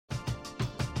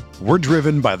We're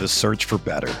driven by the search for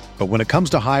better. But when it comes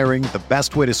to hiring, the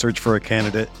best way to search for a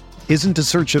candidate isn't to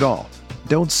search at all.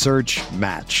 Don't search,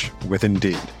 match with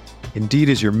Indeed. Indeed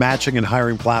is your matching and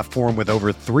hiring platform with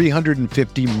over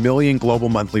 350 million global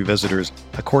monthly visitors,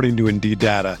 according to Indeed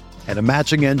data, and a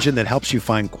matching engine that helps you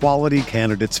find quality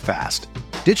candidates fast.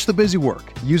 Ditch the busy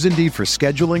work. Use Indeed for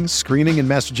scheduling, screening, and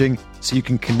messaging so you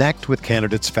can connect with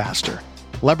candidates faster.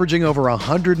 Leveraging over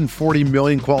 140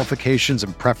 million qualifications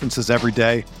and preferences every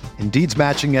day, Indeed's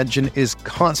matching engine is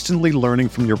constantly learning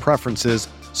from your preferences,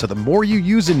 so the more you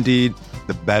use Indeed,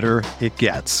 the better it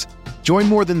gets. Join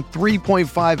more than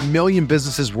 3.5 million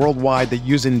businesses worldwide that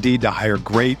use Indeed to hire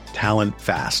great talent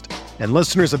fast. And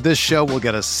listeners of this show will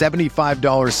get a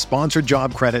 $75 sponsored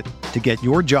job credit to get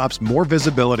your jobs more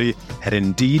visibility at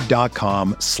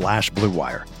Indeed.com/Blue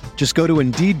Wire. Just go to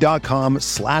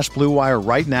Indeed.com/Blue Wire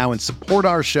right now and support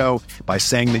our show by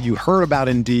saying that you heard about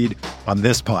Indeed on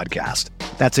this podcast.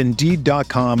 That's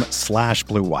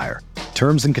Indeed.com/Blue Wire.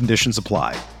 Terms and conditions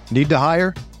apply. Need to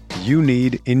hire? You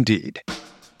need Indeed.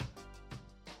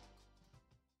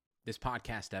 This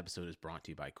podcast episode is brought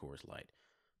to you by Coors Light.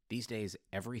 These days,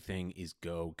 everything is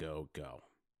go, go, go.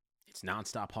 It's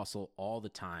nonstop hustle all the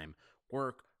time.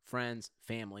 Work, friends,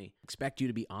 family, expect you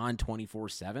to be on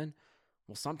 24/7.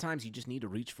 Well, sometimes you just need to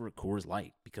reach for a Coors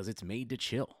Light because it's made to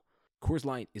chill. Coors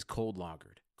Light is cold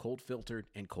lagered, cold filtered,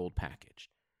 and cold packaged.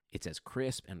 It's as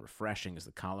crisp and refreshing as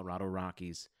the Colorado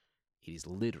Rockies. It is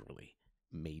literally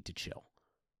made to chill.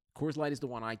 Coors Light is the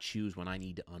one I choose when I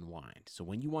need to unwind. So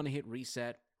when you want to hit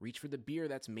reset, reach for the beer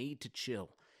that's made to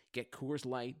chill. Get Coors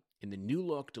Light in the new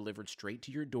look delivered straight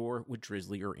to your door with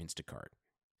Drizzly or Instacart.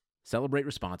 Celebrate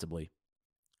responsibly.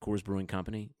 Coors Brewing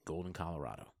Company, Golden,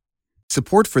 Colorado.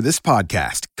 Support for this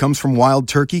podcast comes from Wild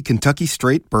Turkey Kentucky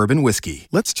Straight Bourbon Whiskey.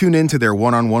 Let's tune in to their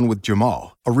one-on-one with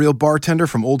Jamal, a real bartender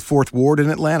from Old Fourth Ward in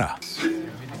Atlanta.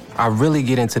 I really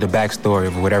get into the backstory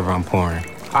of whatever I'm pouring,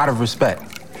 out of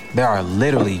respect. There are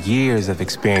literally years of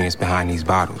experience behind these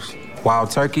bottles.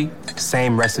 Wild Turkey,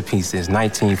 same recipe since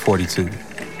 1942.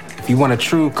 If you want a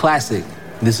true classic,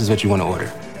 this is what you want to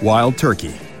order. Wild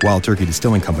Turkey. Wild Turkey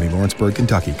Distilling Company, Lawrenceburg,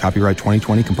 Kentucky. Copyright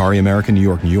 2020, Campari American, New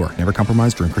York, New York. Never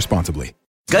compromise, drink responsibly.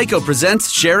 Geico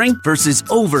presents sharing versus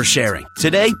oversharing.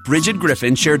 Today, Bridget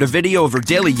Griffin shared a video of her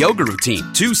daily yoga routine,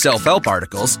 2 self-help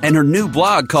articles, and her new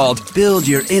blog called Build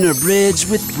Your Inner Bridge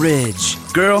with Bridge.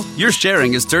 Girl, your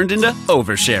sharing has turned into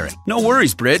oversharing. No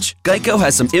worries, Bridge. Geico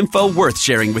has some info worth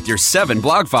sharing with your 7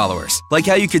 blog followers, like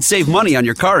how you could save money on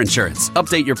your car insurance,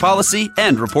 update your policy,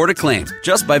 and report a claim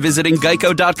just by visiting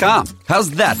geico.com. How's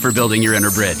that for building your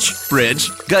inner bridge? Bridge?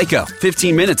 Geico.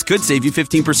 15 minutes could save you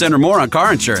 15% or more on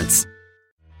car insurance.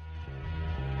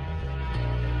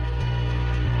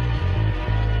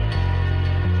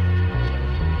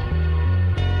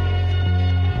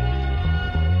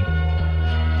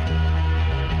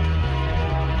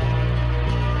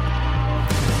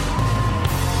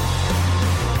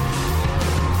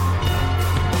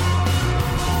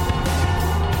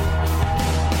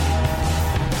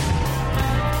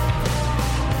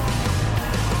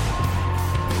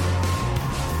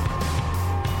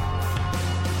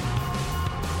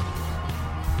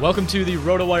 Welcome to the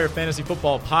RotoWire Fantasy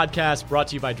Football Podcast, brought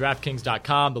to you by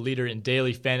DraftKings.com, the leader in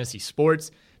daily fantasy sports.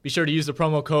 Be sure to use the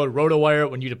promo code RotoWire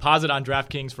when you deposit on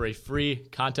DraftKings for a free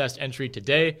contest entry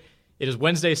today. It is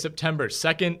Wednesday, September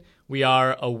 2nd. We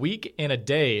are a week and a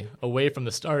day away from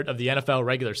the start of the NFL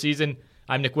regular season.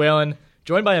 I'm Nick Whalen,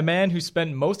 joined by a man who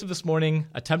spent most of this morning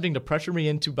attempting to pressure me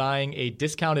into buying a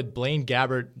discounted Blaine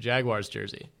Gabbert Jaguars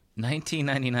jersey.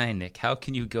 $19.99, Nick. How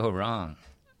can you go wrong?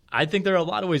 I think there are a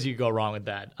lot of ways you could go wrong with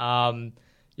that. I'm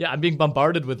being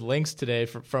bombarded with links today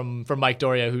from Mike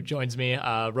Doria, who joins me,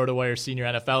 RotoWire senior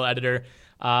NFL editor,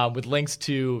 with links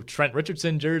to Trent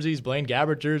Richardson jerseys, Blaine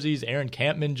Gabbert jerseys, Aaron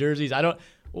Campman jerseys.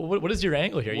 What is your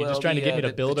angle here? You're just trying to get me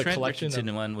to build a collection? The Trent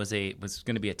Richardson one was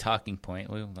going to be a talking point.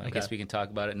 Well, I guess we can talk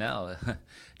about it now.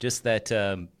 Just that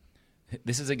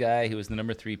this is a guy who was the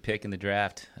number 3 pick in the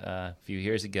draft a few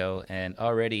years ago, and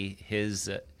already his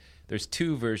there's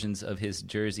 2 versions of his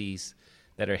jerseys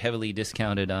that are heavily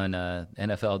discounted on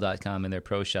NFL.com in their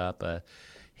pro shop.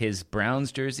 His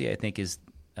Browns jersey, I think, is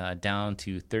down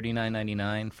to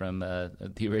 $39.99 from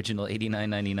the original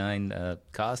 $89.99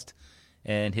 cost.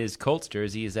 And his Colts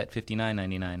jersey is at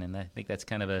 $59.99. And I think that's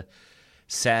kind of a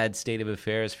sad state of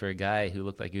affairs for a guy who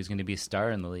looked like he was going to be a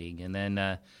star in the league. And then,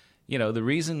 the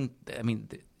reason,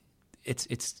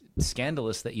 it's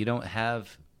scandalous that you don't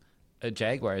have a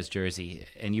Jaguars jersey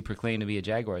and you proclaim to be a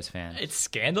Jaguars fan. It's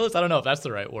scandalous? I don't know if that's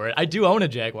the right word. I do own a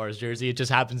Jaguars jersey. It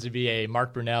just happens to be a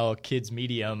Mark Brunell kids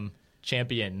medium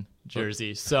champion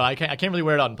jersey. So I can't really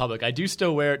wear it out in public. I do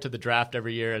still wear it to the draft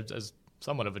every year as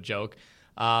somewhat of a joke.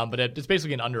 But it's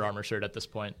basically an Under Armour shirt at this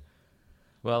point.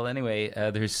 Well, anyway,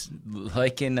 there's,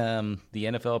 like in the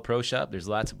NFL Pro Shop, there's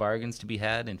lots of bargains to be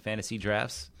had in fantasy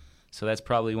drafts. So that's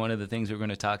probably one of the things we're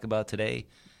going to talk about today.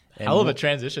 And hell of a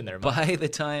transition there, Mike. By the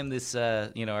time this,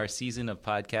 our season of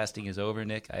podcasting is over,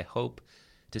 Nick, I hope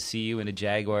to see you in a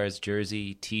Jaguars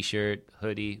jersey, T-shirt,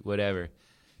 hoodie, whatever.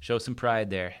 Show some pride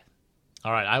there.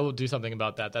 All right, I will do something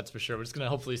about that. That's for sure. We're just going to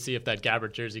hopefully see if that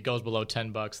Gabbert jersey goes below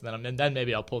 $10, and then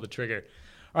maybe I'll pull the trigger.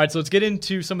 All right, so let's get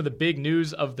into some of the big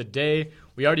news of the day.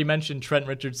 We already mentioned Trent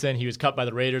Richardson. He was cut by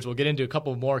the Raiders. We'll get into a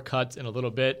couple more cuts in a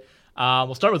little bit.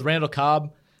 We'll start with Randall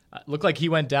Cobb. Looked like he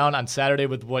went down on Saturday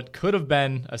with what could have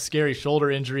been a scary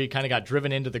shoulder injury. Kind of got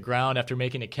driven into the ground after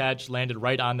making a catch, landed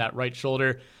right on that right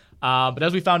shoulder. But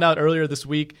as we found out earlier this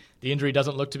week, the injury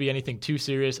doesn't look to be anything too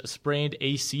serious. A sprained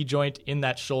AC joint in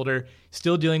that shoulder.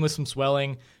 Still dealing with some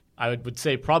swelling. I would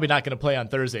say probably not going to play on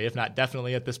Thursday, if not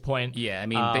definitely at this point. Yeah, I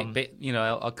mean,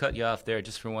 I'll cut you off there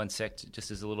just for 1 sec, just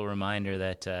as a little reminder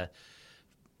that,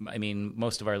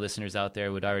 most of our listeners out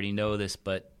there would already know this,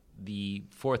 but the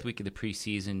fourth week of the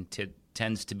preseason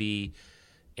tends to be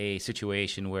a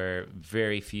situation where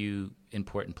very few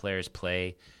important players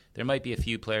play. There might be a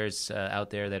few players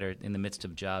out there that are in the midst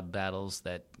of job battles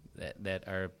that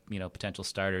are potential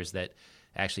starters that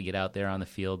actually get out there on the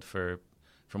field for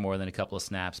more than a couple of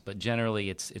snaps, but generally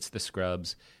it's the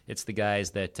scrubs. It's the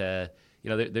guys that they're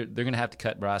going to have to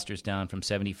cut rosters down from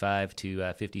 75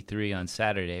 to 53 on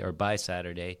Saturday or by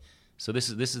Saturday. So this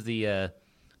is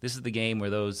the game where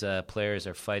those players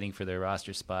are fighting for their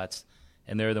roster spots,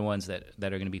 and they're the ones that are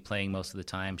going to be playing most of the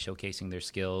time, showcasing their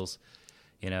skills.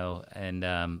 And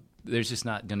there's just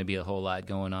not going to be a whole lot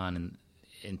going on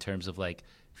in terms of like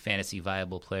fantasy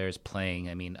viable players playing.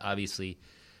 I mean, obviously,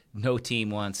 no team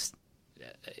wants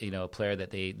a player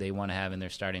that they want to have in their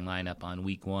starting lineup on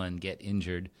week one get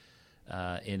injured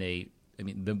in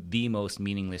the most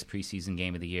meaningless preseason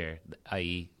game of the year,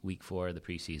 i.e. week 4 of the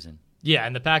preseason. Yeah,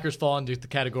 and the Packers fall into the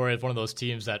category of one of those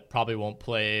teams that probably won't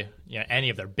play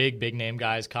any of their big name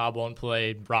guys. Cobb won't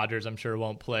play. Rodgers, I'm sure,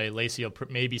 won't play. Lacey will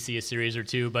maybe see a series or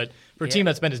two. But for a team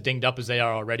that's been as dinged up as they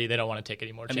are already, they don't want to take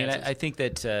any more chances. I think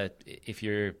that if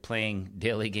you're playing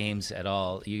daily games at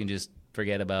all, you can just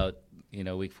forget about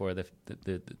week 4 of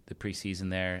the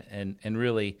preseason there. And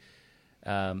really,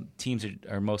 teams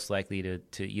are most likely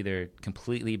to either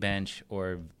completely bench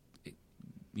or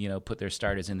put their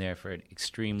starters in there for an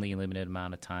extremely limited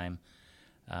amount of time.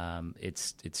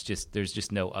 It's just there's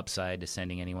just no upside to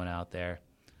sending anyone out there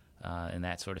in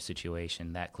that sort of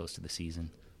situation that close to the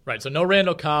season. Right, so no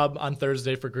Randall Cobb on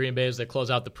Thursday for Green Bay as they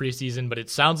close out the preseason, but it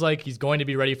sounds like he's going to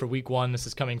be ready for week 1. This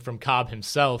is coming from Cobb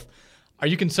himself. Are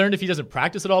you concerned if he doesn't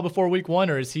practice at all before week 1,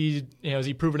 or is he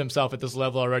proven himself at this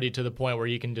level already to the point where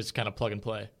he can just kind of plug and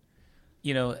play?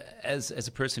 As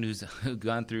a person who's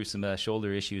gone through some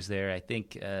shoulder issues there, I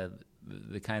think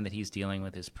the kind that he's dealing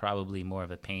with is probably more of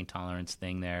a pain tolerance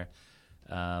thing there.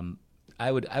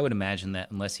 I would imagine that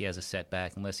unless he has a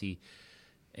setback, unless he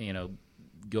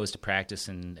goes to practice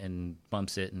and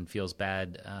bumps it and feels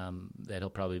bad, that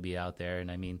he'll probably be out there.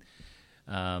 And I mean,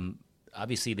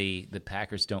 obviously the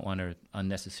Packers don't want to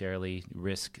unnecessarily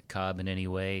risk Cobb in any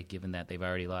way, given that they've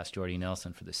already lost Jordy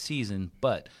Nelson for the season.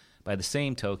 But by the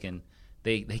same token,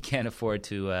 they can't afford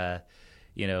to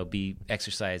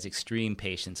exercise extreme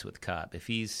patience with Cobb. If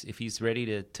he's ready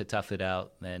to tough it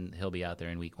out, then he'll be out there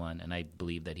in week 1, and I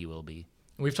believe that he will be.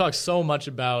 We've talked so much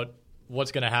about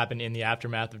what's going to happen in the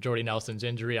aftermath of Jordy Nelson's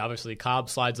injury. Obviously, Cobb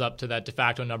slides up to that de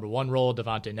facto number 1 role.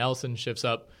 Devontae Nelson shifts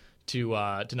up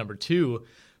to number 2,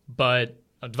 but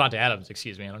Devontae Adams,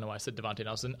 excuse me. I don't know why I said Devontae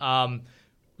Nelson.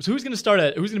 So who's going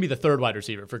to be the third wide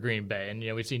receiver for Green Bay? And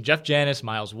we've seen Jeff Janis,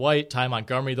 Miles White, Ty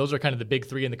Montgomery. Those are kind of the big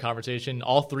 3 in the conversation.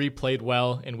 All 3 played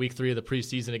well in week 3 of the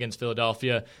preseason against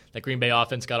Philadelphia. That Green Bay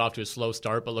offense got off to a slow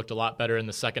start, but looked a lot better in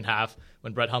the second half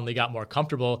when Brett Hundley got more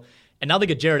comfortable. And now they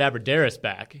get Jared Abbrederis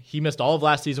back. He missed all of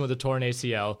last season with a torn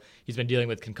ACL. He's been dealing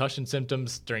with concussion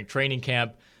symptoms during training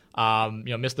camp.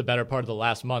 Missed the better part of the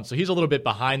last month. So he's a little bit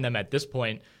behind them at this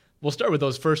point. We'll start with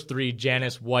those first 3,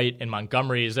 Janis, White, and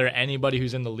Montgomery. Is there anybody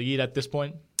who's in the lead at this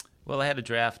point? Well, I had a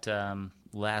draft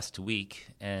last week,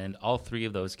 and all 3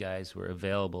 of those guys were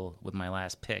available with my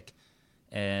last pick.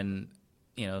 And,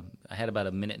 I had about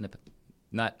a minute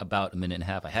not about a minute and a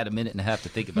half. I had a minute and a half to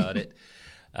think about it.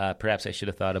 Perhaps I should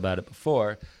have thought about it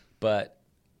before, but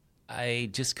I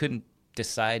just couldn't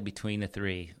decide between the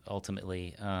 3,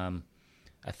 ultimately.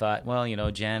 I thought, well,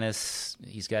 Janis,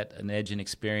 he's got an edge in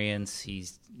experience.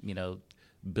 He's,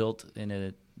 built a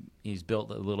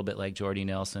little bit like Jordy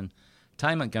Nelson.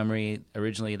 Ty Montgomery,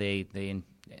 originally they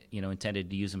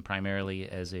intended to use him primarily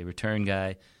as a return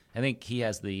guy. I think he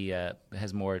has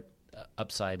has more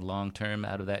upside long term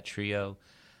out of that trio.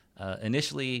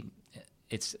 Initially,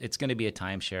 it's going to be a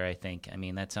timeshare, I think. I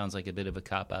mean, that sounds like a bit of a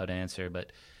cop-out answer,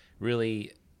 but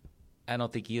really, I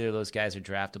don't think either of those guys are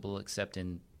draftable except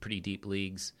in pretty deep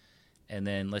leagues. And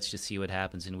then let's just see what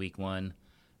happens in week one.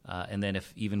 And then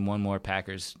if even one more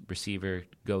Packers receiver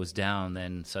goes down,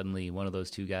 then suddenly one of those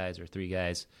 2 guys or 3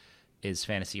 guys is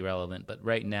fantasy relevant. But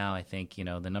right now, I think, the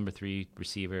number 3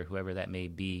 receiver, whoever that may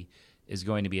be, is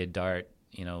going to be a dart,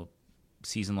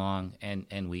 season long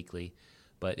and weekly.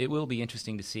 But it will be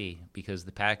interesting to see because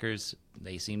the Packers,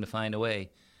 they seem to find a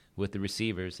way with the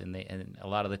receivers, and a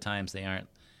lot of the times they aren't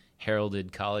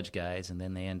heralded college guys, and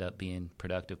then they end up being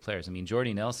productive players. I mean,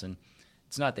 Jordy Nelson,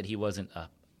 it's not that he wasn't a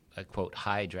quote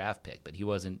high draft pick, but he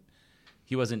wasn't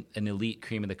an elite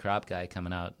cream of the crop guy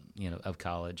coming out of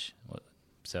college.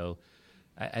 So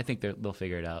I think they'll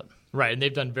figure it out. Right, and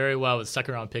they've done very well with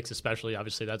second-round picks, especially.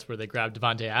 Obviously, that's where they grabbed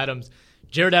Devontae Adams.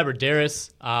 Jared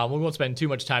Abbrederis, we won't spend too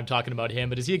much time talking about him,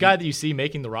 but is he a guy that you see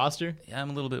making the roster? Yeah, I'm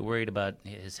a little bit worried about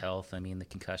his health. I mean, the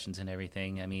concussions and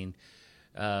everything. I mean,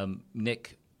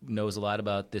 Nick knows a lot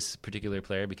about this particular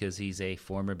player because he's a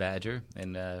former Badger,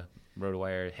 and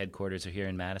RotoWire headquarters are here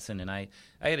in Madison, and I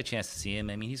had a chance to see him.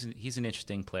 I mean, he's an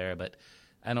interesting player, but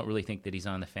I don't really think that he's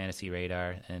on the fantasy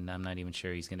radar, and I'm not even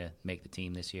sure he's going to make the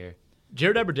team this year.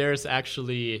 Jared Abbrederis,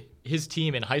 actually, his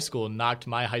team in high school knocked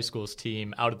my high school's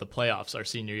team out of the playoffs our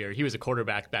senior year. He was a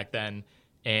quarterback back then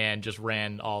and just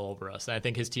ran all over us. And I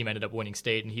think his team ended up winning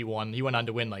state, and he won. He went on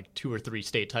to win like 2 or 3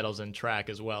 state titles in track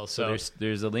as well. So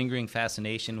there's a lingering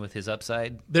fascination with his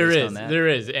upside. There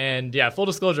is, and yeah, full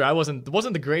disclosure, I wasn't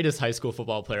the greatest high school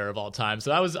football player of all time.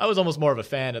 So I was almost more of a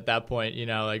fan at that point.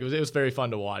 Like it was very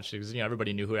fun to watch because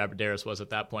everybody knew who Abbrederis was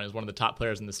at that point. He was one of the top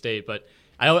players in the state. But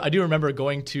I do remember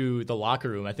going to the locker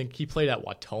room. I think he played at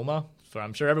Watoma.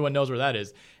 I'm sure everyone knows where that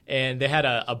is. And they had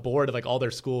a board of like all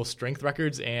their school strength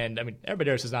records. And I mean,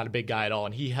 Abbrederis is not a big guy at all.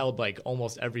 And he held like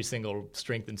almost every single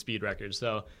strength and speed record.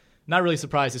 So not really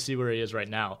surprised to see where he is right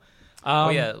now.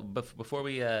 Before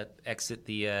we exit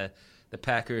the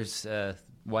Packers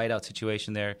wideout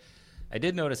situation there, I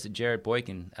did notice that Jarrett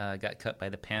Boykin got cut by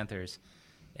the Panthers.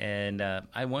 And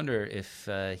I wonder if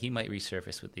he might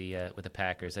resurface with the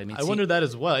Packers. I wonder that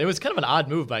as well. It was kind of an odd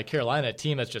move by Carolina, a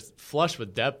team that's just flush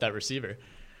with depth at receiver.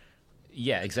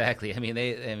 Yeah, exactly. I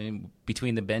mean,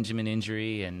 between the Benjamin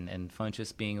injury and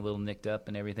Funchess being a little nicked up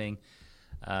and everything,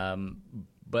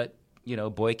 but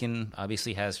Boykin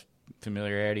obviously has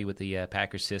familiarity with the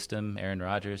Packers system, Aaron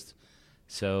Rodgers.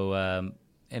 So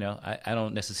I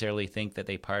don't necessarily think that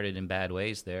they parted in bad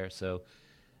ways there. So.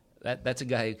 That's a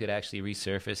guy who could actually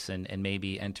resurface and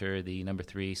maybe enter the number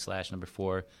 3/number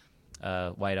 4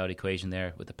 wideout equation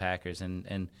there with the Packers.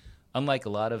 And unlike a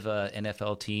lot of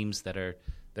NFL teams that are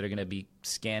going to be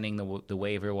scanning the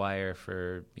waiver wire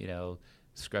for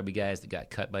scrubby guys that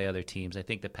got cut by other teams, I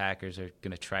think the Packers are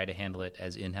going to try to handle it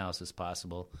as in-house as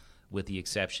possible, with the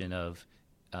exception of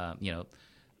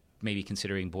maybe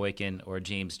considering Boykin or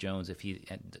James Jones if he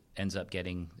ends up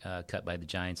getting cut by the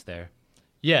Giants there.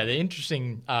 Yeah, the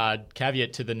interesting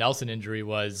caveat to the Nelson injury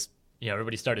was,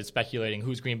 everybody started speculating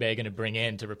who's Green Bay going to bring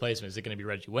in to replace him. Is it going to be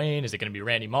Reggie Wayne? Is it going to be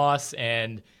Randy Moss?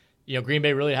 And, Green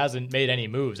Bay really hasn't made any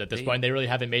moves at this point. They really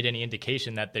haven't made any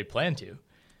indication that they plan to.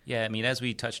 Yeah, I mean, as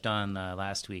we touched on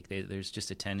last week, there's just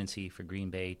a tendency for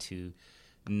Green Bay to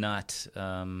not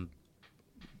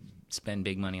spend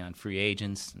big money on free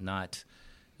agents, not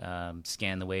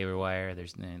scan the waiver wire.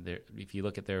 If you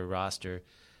look at their roster,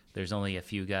 there's only a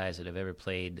few guys that have ever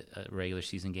played a regular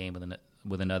season game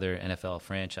with another NFL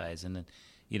franchise. And,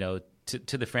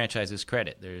 to the franchise's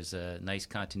credit, there's a nice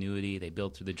continuity. They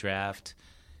build through the draft.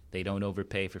 They don't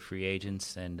overpay for free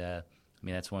agents. And,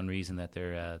 that's one reason that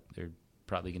they're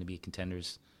probably going to be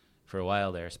contenders for a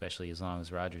while there, especially as long as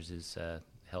Rodgers is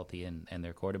healthy and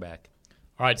their quarterback.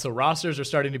 All right, so rosters are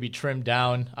starting to be trimmed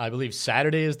down. I believe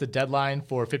Saturday is the deadline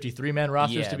for 53-man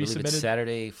rosters to be submitted. It's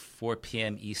Saturday, 4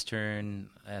 p.m. Eastern.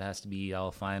 It has to be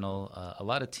all final. A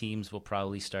lot of teams will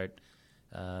probably start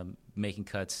making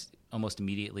cuts almost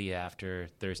immediately after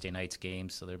Thursday night's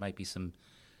games. So there might be some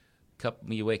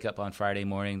when you wake up on Friday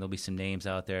morning, there'll be some names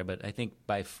out there. But I think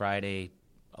by Friday,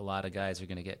 a lot of guys are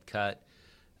going to get cut.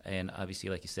 And obviously,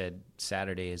 like you said,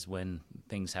 Saturday is when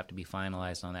things have to be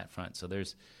finalized on that front. So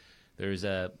there's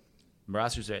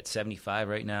rosters are at 75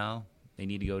 right now. They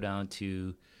need to go down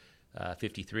to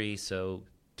 53. So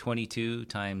 22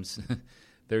 times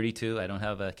 32. I don't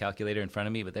have a calculator in front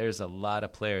of me, but there's a lot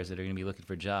of players that are going to be looking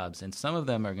for jobs, and some of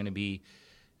them are going to be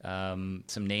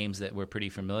some names that we're pretty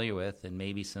familiar with, and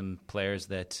maybe some players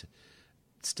that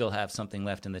still have something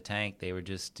left in the tank. They were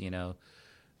just,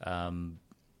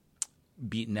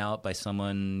 beaten out by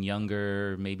someone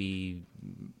younger, maybe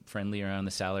friendlier on the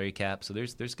salary cap. So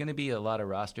there's going to be a lot of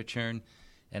roster churn,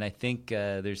 and I think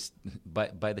there's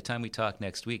by the time we talk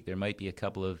next week, there might be a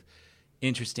couple of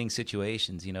interesting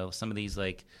situations. Some of these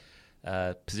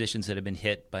positions that have been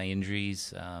hit by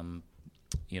injuries.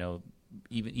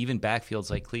 Even backfields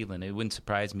like Cleveland. It wouldn't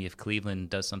surprise me if Cleveland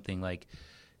does something like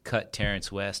cut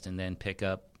Terrence West and then pick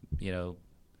up,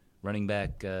 running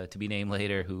back to be named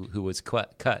later who was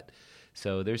cut.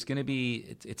 So there's going to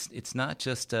be it's not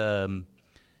just trimming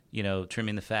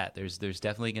the fat. There's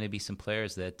definitely going to be some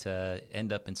players that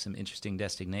end up in some interesting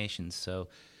destinations. So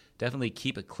definitely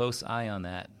keep a close eye on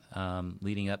that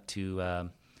leading up to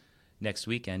next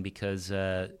weekend, because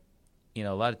a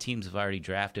lot of teams have already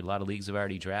drafted, a lot of leagues have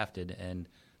already drafted, and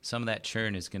some of that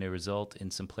churn is going to result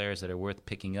in some players that are worth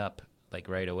picking up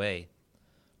right away.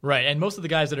 Right, and most of the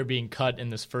guys that are being cut in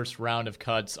this first round of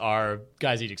cuts are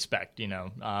guys you'd expect,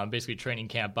 basically training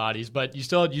camp bodies. But you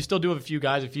still do have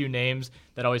a few names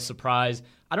that always surprise.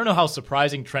 I don't know how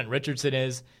surprising Trent Richardson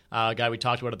is, a guy we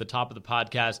talked about at the top of the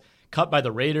podcast, cut by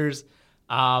the Raiders.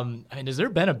 Has there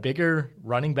been a bigger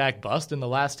running back bust in the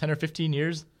last 10 or 15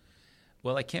 years?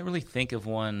 Well, I can't really think of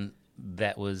one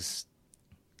that was.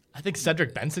 I think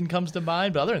Cedric Benson comes to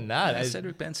mind, but other than that,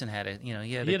 Cedric Benson had a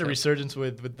he had a resurgence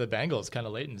with the Bengals kind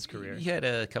of late in his career. He had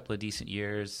a couple of decent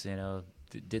years,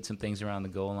 did some things around the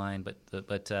goal line, but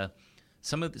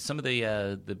some of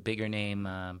the bigger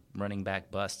name running back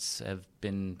busts have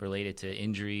been related to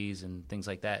injuries and things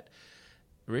like that.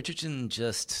 Richardson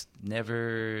just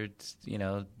never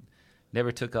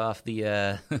took off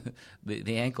the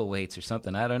the ankle weights or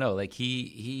something. I don't know.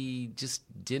 He just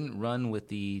didn't run with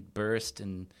the burst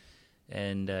and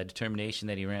determination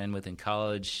that he ran with in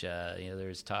college.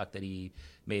 There's talk that he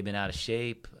may have been out of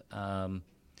shape, and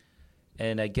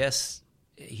I guess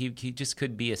he just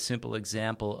could be a simple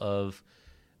example of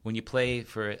when you play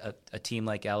for a team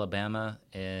like Alabama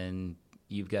and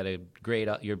you've got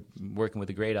you're working with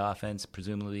a great offense,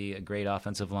 presumably a great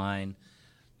offensive line.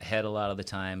 Ahead a lot of the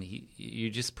time, you're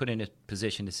just put in a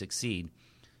position to succeed.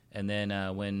 And then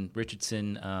when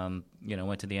Richardson,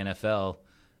 went to the NFL,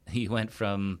 he went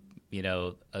from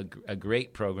a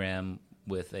great program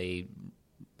with a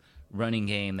running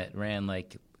game that ran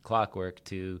like clockwork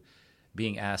to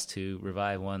being asked to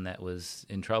revive one that was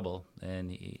in trouble,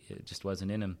 and it just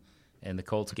wasn't in him. And the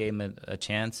Colts gave him a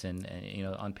chance, and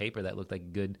on paper that looked like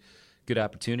a good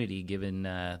opportunity given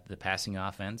the passing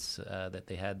offense that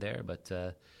they had there, but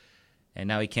and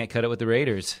now he can't cut it with the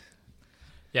Raiders.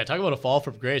 Yeah, talk about a fall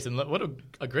from grace, and what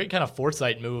a great kind of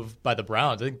foresight move by the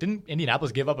Browns. I think, didn't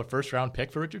Indianapolis give up a first-round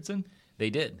pick for Richardson? They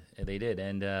did, and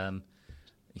didn't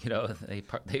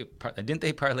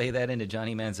they parlay that into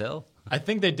Johnny Manziel? I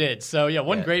think they did. So yeah,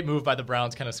 one great move by the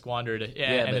Browns kind of squandered and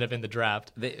ended up in the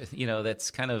draft.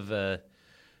 That's kind of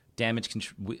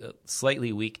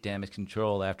slightly weak damage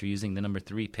control after using the number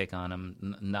 3 pick on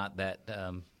him. Not that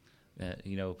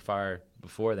far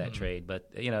before that trade,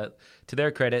 but to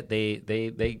their credit,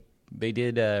 they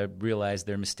did realize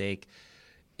their mistake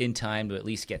in time to at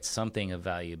least get something of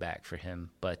value back for him.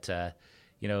 But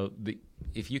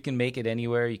if you can make it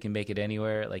anywhere, you can make it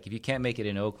anywhere. Like if you can't make it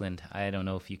in Oakland, I don't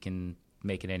know if you can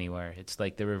make it anywhere. It's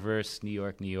like the reverse New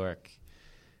York.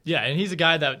 Yeah, and he's a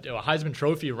guy that a Heisman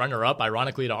Trophy runner-up,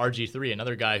 ironically, to RG3,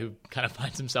 another guy who kind of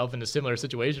finds himself in a similar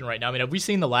situation right now. I mean, have we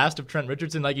seen the last of Trent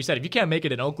Richardson? Like you said, if you can't make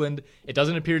it in Oakland, it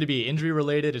doesn't appear to be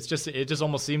injury-related. It just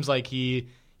almost seems like he's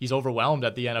overwhelmed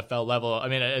at the NFL level. I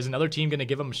mean, is another team going to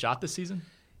give him a shot this season?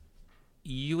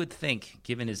 You would think,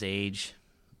 given his age,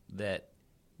 that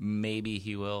maybe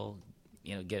he will,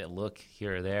 get a look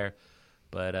here or there.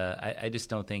 But I just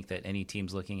don't think that any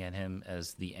team's looking at him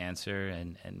as the answer,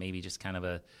 and maybe just kind of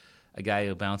a guy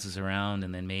who bounces around,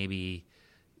 and then maybe,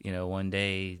 one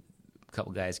day a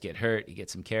couple guys get hurt, he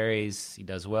gets some carries, he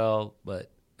does well, but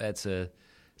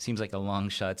seems like a long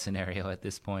shot scenario at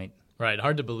this point. Right,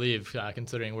 hard to believe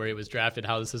considering where he was drafted,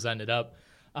 how this has ended up.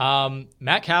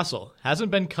 Matt Castle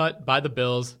hasn't been cut by the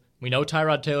Bills. We know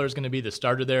Tyrod Taylor is going to be the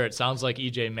starter there. It sounds like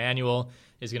E.J. Manuel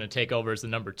is going to take over as the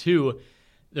number 2.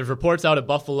 There's reports out of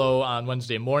Buffalo on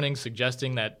Wednesday morning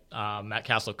suggesting that Matt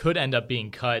Castle could end up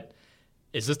being cut.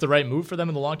 Is this the right move for them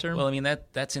in the long term? Well, I mean,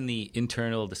 that's in the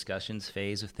internal discussions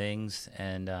phase of things.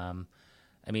 And,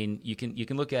 you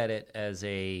can look at it as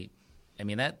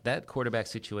that quarterback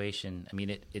situation,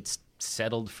 it's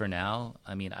settled for now.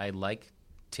 I like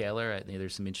Taylor. I think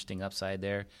there's some interesting upside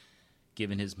there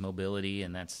given his mobility,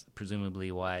 and that's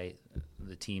presumably why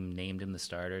the team named him the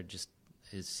starter, just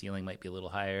his ceiling might be a little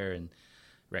higher, and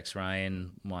Rex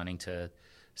Ryan wanting to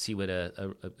see what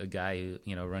a guy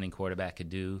running quarterback could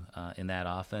do in that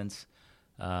offense.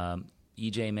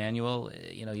 EJ Manuel,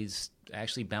 he's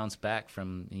actually bounced back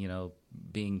from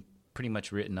being pretty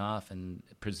much written off and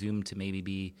presumed to maybe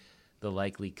be the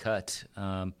likely cut.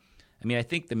 I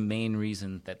think the main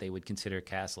reason that they would consider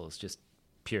Castle is just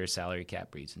pure salary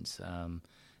cap reasons.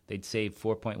 They'd save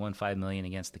 $4.15 million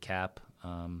against the cap.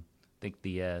 I think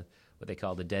the what they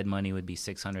call the dead money would be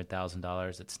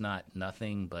 $600,000. It's not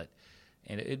nothing, but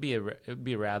it'd be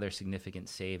a rather significant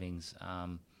savings.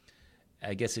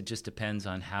 I guess it just depends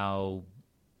on how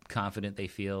confident they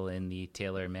feel in the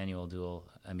Taylor-Manuel duel.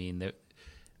 I mean,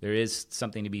 there is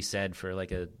something to be said for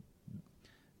like a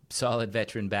solid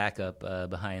veteran backup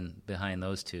behind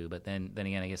those two. But then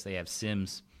again, I guess they have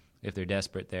Sims if they're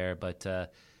desperate there. But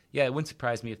it wouldn't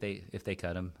surprise me if they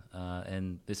cut him.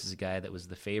 And this is a guy that was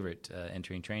the favorite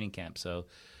entering training camp. So,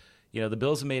 the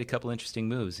Bills have made a couple interesting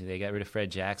moves. They got rid of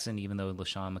Fred Jackson, even though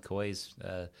LaShawn McCoy's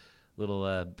a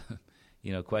little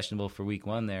questionable for week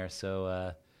 1 there.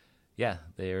 So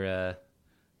they're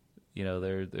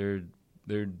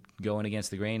going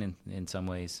against the grain in some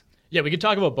ways. Yeah, we could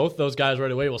talk about both those guys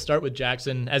right away. We'll start with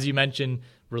Jackson. As you mentioned,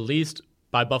 released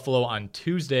by Buffalo on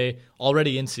Tuesday,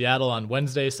 already in Seattle on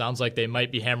Wednesday. Sounds like they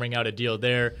might be hammering out a deal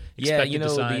there. Expected to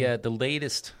sign.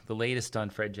 The latest on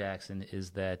Fred Jackson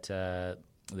is that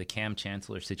the Cam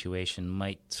Chancellor situation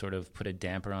might sort of put a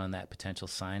damper on that potential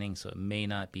signing, so it may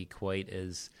not be quite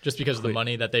as just because of the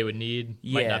money that they would need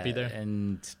might not be there.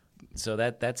 And so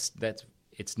that's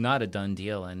it's not a done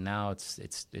deal, and now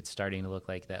it's starting to look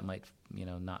like that might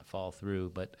not fall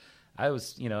through. But I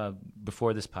was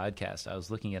before this podcast, I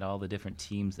was looking at all the different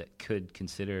teams that could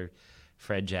consider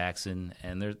Fred Jackson,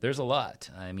 and there's a lot.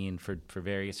 I mean, for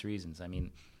various reasons. I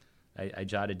mean, I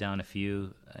jotted down a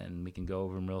few, and we can go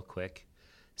over them real quick.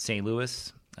 St.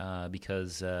 Louis,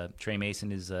 because Trey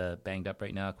Mason is banged up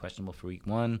right now, questionable for week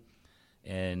 1,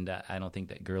 and I don't think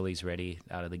that Gurley's ready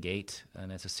out of the gate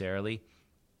necessarily.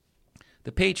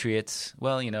 The Patriots,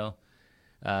 well,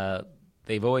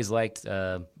 they've always liked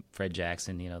Fred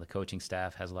Jackson. The coaching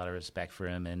staff has a lot of respect for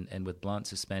him, and with Blount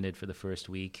suspended for the first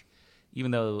week,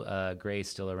 even though Gray's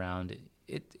still around,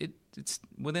 it's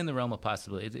within the realm of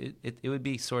possibility. It would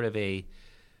be sort of a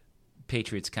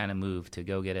Patriots kind of move to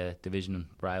go get a division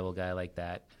rival guy like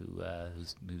that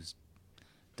who's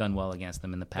done well against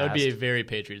them in the past. That would be a very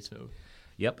Patriots move.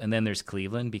 Yep, and then there's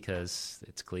Cleveland because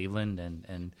it's Cleveland,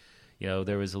 and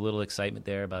there was a little excitement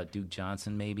there about Duke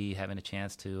Johnson maybe having a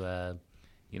chance to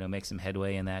make some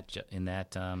headway in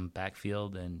that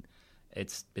backfield, and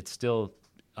it's still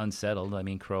unsettled. I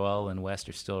mean, Crowell and West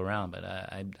are still around, but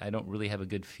I don't really have a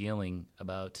good feeling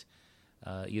about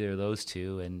either of those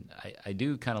two, and I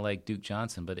do kind of like Duke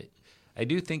Johnson, but I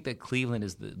do think that Cleveland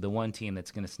is the one team that's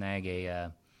going to snag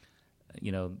a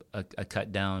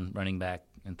cut down running back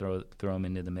and throw him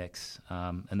into the mix.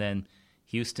 And then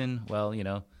Houston, well,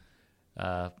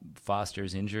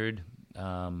 Foster's injured.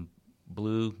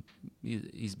 Blue,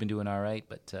 he's been doing all right,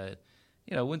 but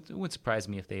wouldn't surprise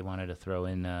me if they wanted to throw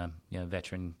in a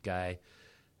veteran guy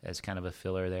as kind of a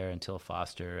filler there until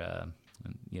Foster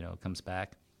comes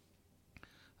back.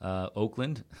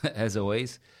 Oakland, as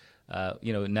always,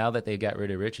 now that they've got rid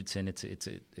of Richardson, it's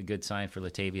a good sign for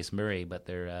Latavius Murray. But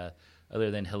they're other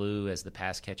than Halou as the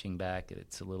pass catching back,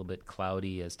 it's a little bit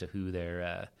cloudy as to who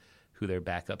their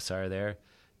backups are there.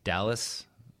 Dallas,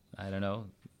 I don't know,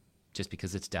 just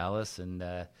because it's Dallas, and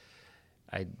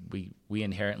we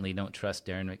inherently don't trust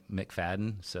Darren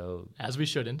McFadden, so as we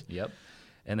shouldn't. Yep.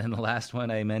 And then the last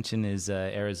one I mentioned is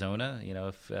Arizona.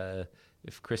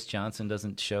 If Chris Johnson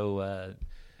doesn't show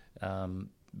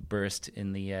burst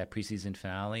in the preseason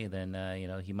finale,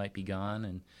 then he might be gone.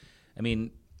 And I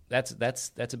mean, that's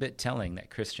a bit telling that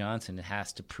Chris Johnson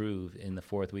has to prove in the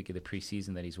 4th week of the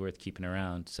preseason that he's worth keeping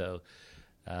around. So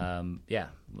a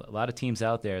lot of teams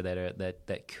out there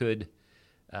that could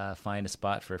find a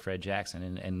spot for Fred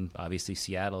Jackson, and obviously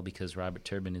Seattle, because Robert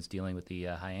Turbin is dealing with the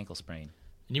high ankle sprain.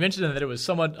 And you mentioned that it was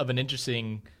somewhat of an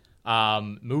interesting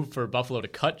move for Buffalo to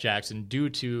cut Jackson due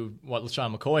to what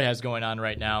LaShawn McCoy has going on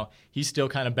right now. He's still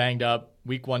kind of banged up.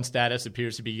 Week 1 status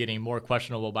appears to be getting more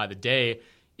questionable by the day.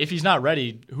 If he's not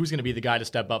ready, who's going to be the guy to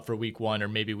step up for week 1 or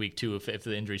maybe week 2 if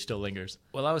the injury still lingers?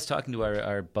 Well, I was talking to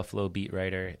our Buffalo beat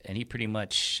writer, and he pretty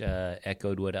much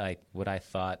echoed what I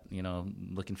thought,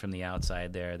 looking from the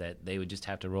outside there, that they would just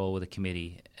have to roll with a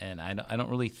committee. And I don't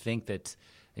really think that.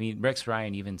 I mean, Rex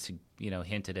Ryan even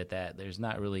hinted at that. There's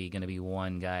not really going to be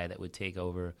one guy that would take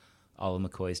over all of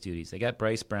McCoy's duties. They got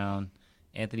Bryce Brown,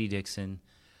 Anthony Dixon,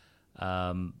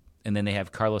 and then they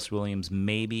have Carlos Williams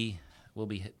maybe will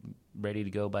be ready to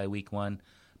go by week 1.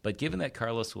 But given that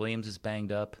Carlos Williams is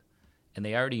banged up, and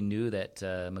they already knew that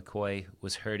McCoy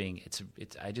was hurting,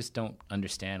 I just don't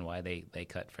understand why they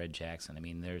cut Fred Jackson. I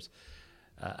mean,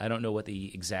 I don't know what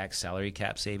the exact salary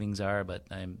cap savings are, but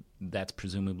that's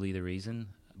presumably the reason.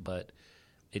 But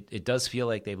it does feel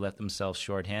like they've left themselves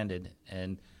shorthanded,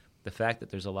 and the fact that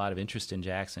there's a lot of interest in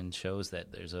Jackson shows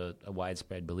that there's a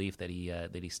widespread belief that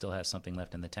he still has something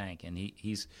left in the tank, and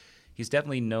he's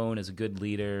definitely known as a good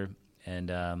leader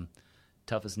and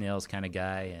tough as nails kind of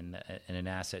guy, and an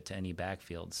asset to any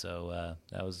backfield. So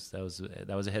that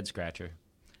was a head scratcher.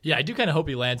 Yeah, I do kind of hope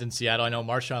he lands in Seattle. I know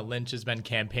Marshawn Lynch has been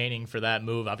campaigning for that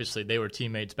move. Obviously, they were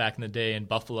teammates back in the day in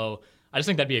Buffalo. I just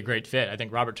think that'd be a great fit. I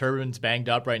think Robert Turbin's banged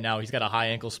up right now. He's got a high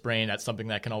ankle sprain. That's something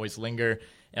that can always linger.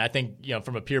 And I think,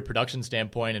 from a pure production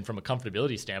standpoint and from a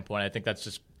comfortability standpoint, I think that's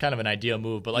just kind of an ideal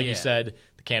move. But like you said,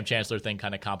 the Cam Chancellor thing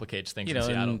kind of complicates things in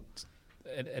Seattle.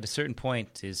 At a certain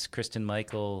point, is Christine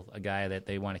Michael a guy that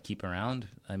they want to keep around?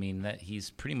 I mean, he's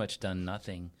pretty much done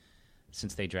nothing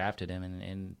since they drafted him,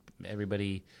 and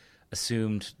everybody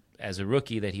assumed as a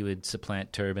rookie that he would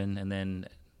supplant Turbin, and then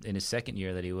in his second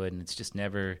year that he would, and it's just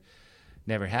never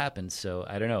happened. So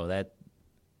I don't know that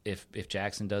if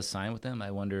Jackson does sign with them,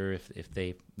 I wonder if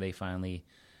they finally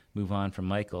move on from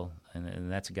Michael,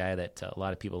 and that's a guy that a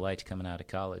lot of people liked coming out of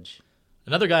college.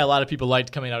 Another guy a lot of people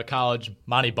liked coming out of college,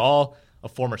 Monty Ball, a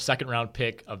former second-round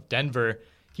pick of Denver.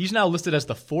 He's now listed as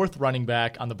the 4th running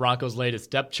back on the Broncos'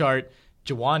 latest depth chart.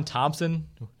 Juwan Thompson,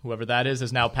 whoever that is,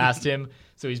 has now passed him.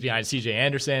 So he's behind C.J.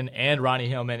 Anderson and Ronnie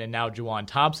Hillman and now Juwan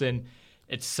Thompson.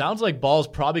 It sounds like Ball's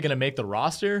probably going to make the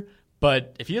roster,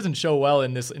 but if he doesn't show well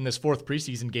in this 4th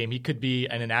preseason game, he could be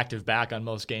an inactive back on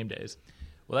most game days.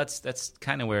 Well, that's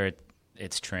kind of where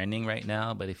it's trending right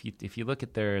now. But if you look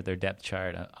at their depth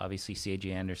chart, obviously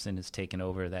C.J. Anderson has taken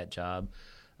over that job.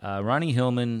 Ronnie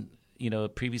Hillman,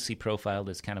 previously profiled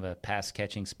as kind of a pass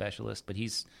catching specialist, but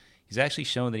he's actually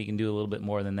shown that he can do a little bit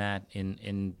more than that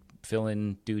in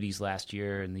fill-in duties last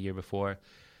year and the year before,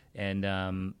 and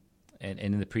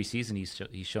in the preseason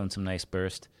he's shown some nice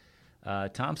burst.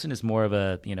 Thompson is more of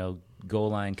a goal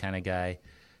line kind of guy,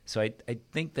 so I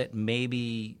think that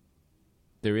maybe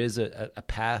there is a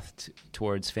path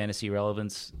towards fantasy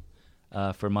relevance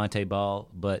for Monte Ball,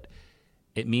 but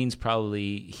it means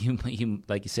probably he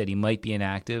like you said, he might be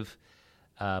inactive,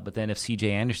 but then if C.J.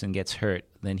 Anderson gets hurt,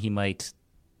 then he might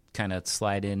kind of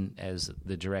slide in as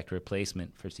the direct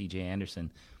replacement for C.J.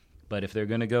 Anderson. But if they're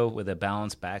going to go with a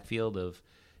balanced backfield of,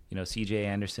 C.J.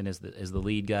 Anderson is the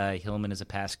lead guy, Hillman is a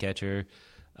pass catcher,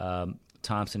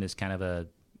 Thompson is kind of a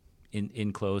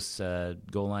in close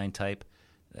goal line type,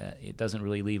 it doesn't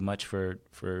really leave much for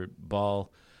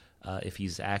Ball if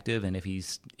he's active, and if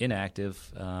he's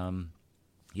inactive.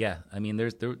 I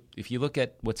mean, if you look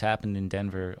at what's happened in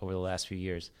Denver over the last few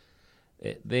years,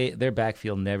 their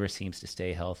backfield never seems to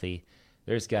stay healthy.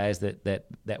 There's guys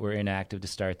that were inactive to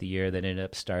start the year that ended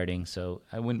up starting, so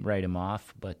I wouldn't write him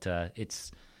off. But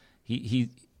this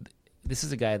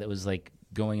is a guy that was like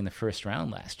going in the first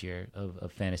round last year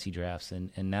of fantasy drafts,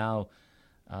 and now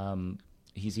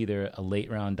he's either a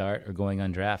late round dart or going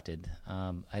undrafted.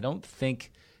 I don't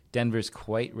think Denver's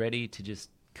quite ready to just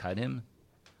cut him.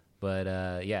 But,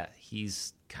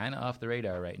 he's kind of off the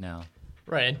radar right now.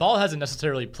 Right, and Ball hasn't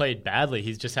necessarily played badly.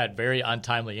 He's just had very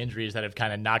untimely injuries that have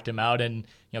kind of knocked him out. And,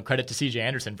 credit to C.J.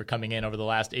 Anderson for coming in over the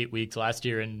last 8 weeks last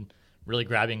year and really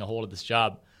grabbing a hold of this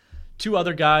job. 2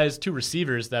 other guys, 2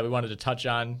 receivers that we wanted to touch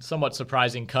on, somewhat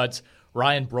surprising cuts.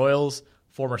 Ryan Broyles,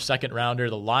 former second-rounder.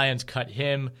 The Lions cut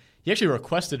him. He actually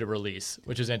requested a release,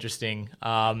 which is interesting.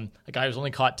 A guy who's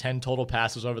only caught 10 total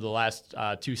passes over the last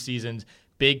 2 seasons.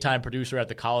 Big-time producer at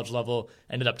the college level,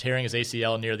 ended up tearing his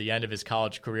ACL near the end of his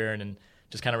college career, and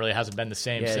just kind of really hasn't been the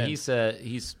same since.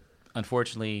 He's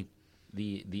unfortunately,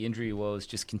 the injury woes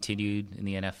just continued in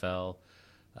the NFL.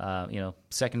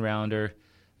 Second rounder.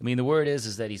 I mean, the word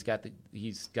is that he's got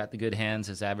the good hands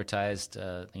as advertised.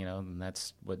 And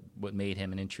that's what made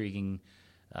him an intriguing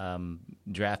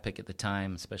draft pick at the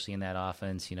time, especially in that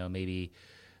offense. Maybe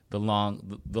the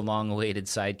long-awaited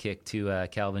sidekick to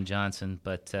Calvin Johnson,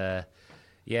 but.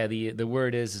 The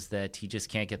word is that he just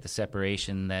can't get the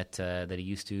separation that he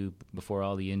used to before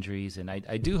all the injuries, and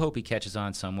I do hope he catches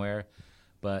on somewhere.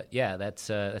 But that's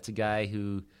a guy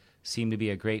who seemed to be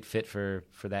a great fit for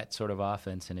that sort of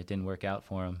offense, and it didn't work out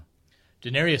for him.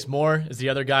 Denarius Moore is the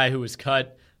other guy who was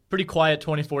cut. Pretty quiet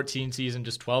 2014 season,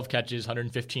 just 12 catches,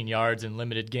 115 yards in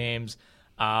limited games.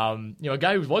 A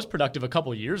guy who was productive a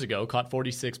couple years ago, caught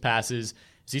 46 passes.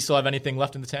 Does he still have anything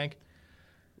left in the tank?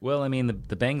 Well, I mean,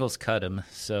 the Bengals cut him,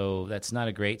 so that's not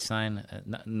a great sign.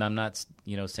 I'm not,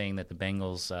 saying that the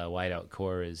Bengals wideout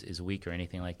core is weak or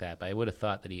anything like that, but I would have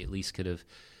thought that he at least could have,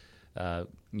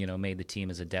 made the team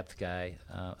as a depth guy.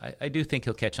 I do think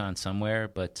he'll catch on somewhere,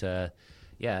 but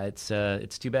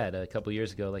it's too bad. A couple of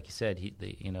years ago, like you said,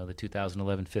 the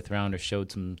 2011 fifth rounder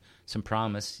showed some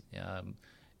promise.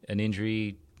 An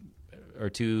injury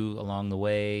or two along the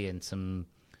way, and some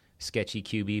sketchy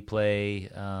QB play.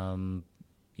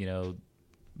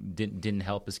 Didn't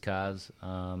help his cause.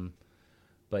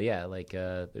 But yeah,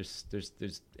 there's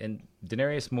and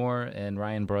Denarius Moore and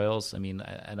Ryan Broyles. I mean,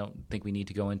 I don't think we need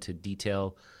to go into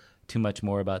detail too much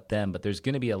more about them, but there's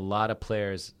going to be a lot of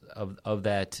players of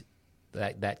that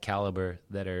caliber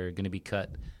that are going to be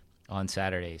cut on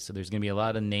Saturday. So there's going to be a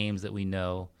lot of names that we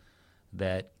know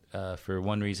that for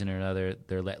one reason or another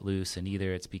they're let loose, and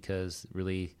either it's because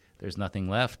really there's nothing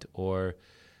left, or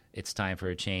it's time for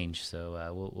a change.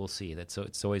 So we'll see.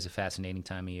 It's always a fascinating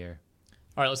time of year.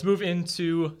 All right, let's move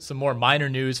into some more minor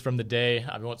news from the day.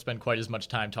 I won't spend quite as much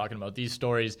time talking about these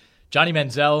stories. Johnny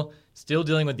Manziel, still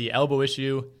dealing with the elbow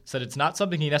issue, said it's not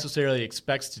something he necessarily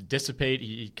expects to dissipate.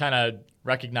 He kind of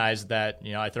recognized that,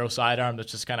 I throw sidearm.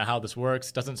 That's just kind of how this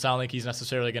works. Doesn't sound like he's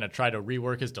necessarily going to try to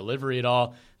rework his delivery at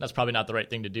all. That's probably not the right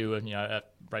thing to do,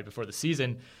 right before the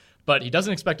season. But he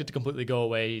doesn't expect it to completely go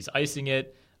away. He's icing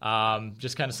it.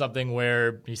 Just kind of something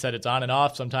where he said it's on and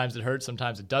off. Sometimes it hurts,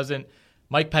 sometimes it doesn't.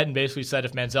 Mike Pettin basically said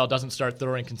if Manziel doesn't start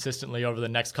throwing consistently over the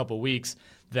next couple of weeks,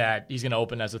 that he's going to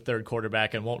open as a third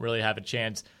quarterback and won't really have a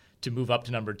chance to move up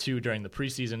to number 2 during the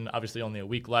preseason. Obviously, only a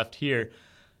week left here.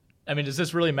 I mean, does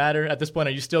this really matter at this point?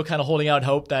 Are you still kind of holding out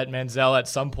hope that Manziel at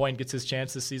some point gets his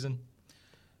chance this season?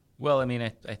 Well, I mean,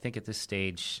 I think at this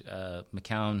stage,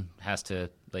 McCown has to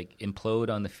implode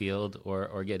on the field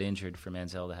or get injured for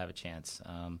Manziel to have a chance.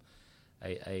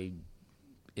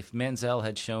 If Manziel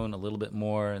had shown a little bit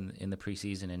more in the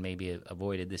preseason and maybe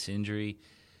avoided this injury,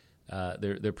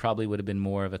 there probably would have been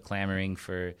more of a clamoring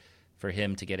for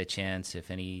him to get a chance,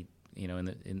 if any,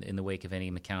 in the wake of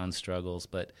any McCown struggles.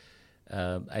 But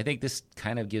I think this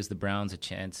kind of gives the Browns a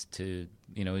chance to,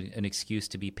 an excuse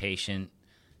to be patient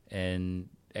and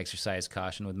exercise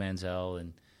caution with Manziel,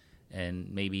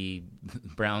 and maybe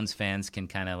Browns fans can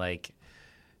kind of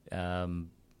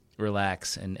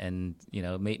relax and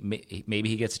maybe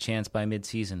he gets a chance by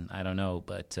midseason. I don't know,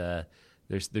 but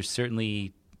there's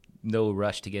certainly no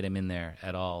rush to get him in there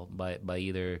at all by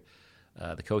either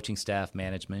the coaching staff,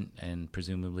 management, and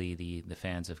presumably the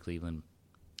fans of Cleveland.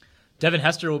 Devin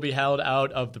Hester will be held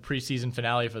out of the preseason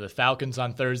finale for the Falcons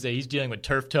on Thursday. He's dealing with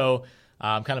turf toe,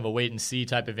 kind of a wait-and-see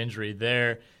type of injury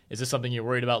there. Is this something you're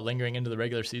worried about lingering into the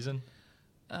regular season?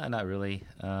 Not really.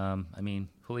 I mean,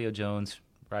 Julio Jones,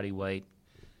 Roddy White,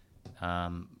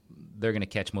 they're going to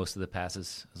catch most of the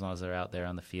passes as long as they're out there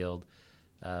on the field.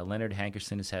 Leonard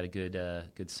Hankerson has had a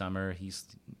good summer. He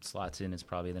slots in as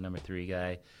probably the number 3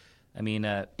 guy. I mean,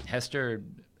 Hester,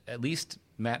 at least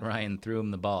Matt Ryan threw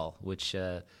him the ball, which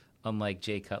unlike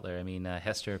Jay Cutler, I mean,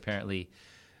 Hester apparently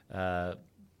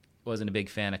wasn't a big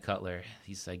fan of Cutler.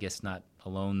 He's, I guess, not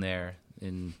alone there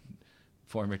in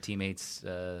former teammates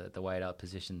at the wideout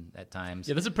position at times.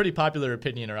 Yeah, that's a pretty popular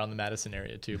opinion around the Madison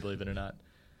area too, believe it or not.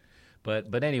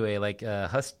 But anyway,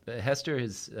 Hester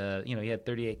is, he had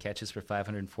 38 catches for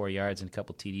 504 yards and a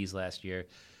couple TDs last year.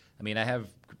 I mean, I have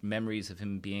memories of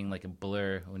him being like a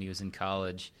blur when he was in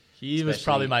college. He was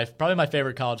probably my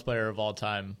favorite college player of all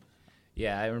time.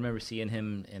 Yeah, I remember seeing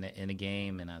him in a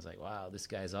game, and I was like, wow, this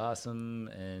guy's awesome.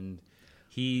 And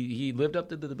he lived up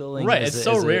to the billing. Right, it's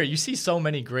so rare. You see so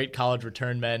many great college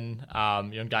return men,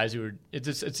 guys who are. It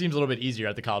seems a little bit easier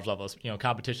at the college levels.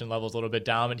 Competition levels a little bit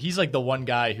down, and he's like the one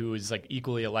guy who is like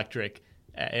equally electric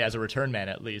as a return man,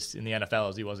 at least in the NFL,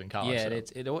 as he was in college. Yeah,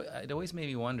 so. It always made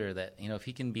me wonder that if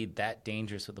he can be that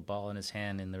dangerous with the ball in his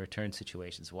hand in the return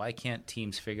situations, why can't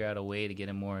teams figure out a way to get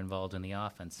him more involved in the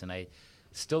offense? And I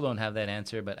still don't have that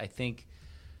answer, but I think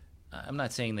I'm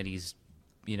not saying that he's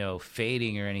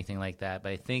fading or anything like that,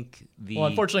 but I think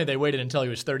unfortunately they waited until he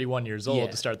was 31 years old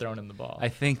to start throwing him the ball. I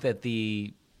think that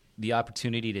the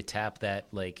opportunity to tap that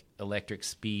electric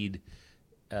speed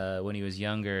when he was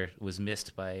younger was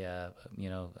missed by a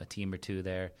team or two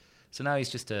there. So now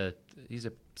he's a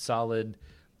solid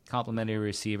complementary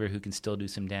receiver who can still do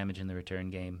some damage in the return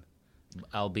game,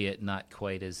 albeit not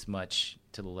quite as much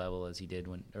to the level as he did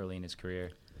early in his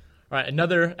career. All right,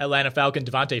 another Atlanta Falcon,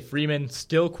 Devontae Freeman,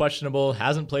 still questionable,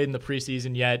 hasn't played in the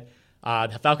preseason yet.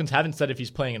 The Falcons haven't said if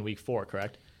he's playing in Week 4,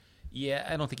 correct? Yeah,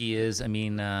 I don't think he is. I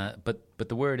mean, but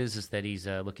the word is that he's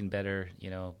looking better,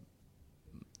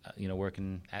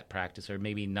 working at practice, or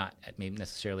maybe not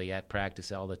necessarily at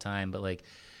practice all the time, but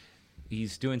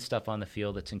he's doing stuff on the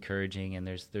field that's encouraging, and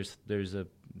there's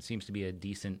seems to be a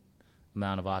decent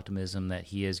amount of optimism that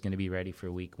he is going to be ready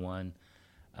for week 1.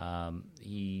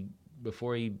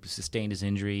 Before he sustained his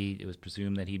injury, it was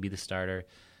presumed that he'd be the starter.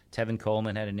 Tevin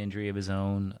Coleman had an injury of his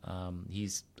own.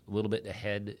 He's a little bit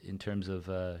ahead in terms of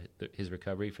his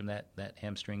recovery from that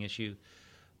hamstring issue.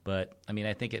 But, I mean,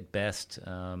 I think at best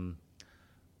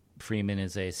Freeman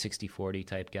is a 60-40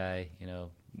 type guy,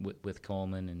 with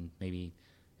Coleman and maybe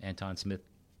Anton Smith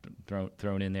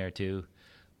thrown in there too.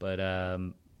 But,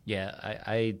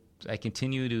 I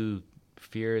continue to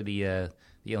fear the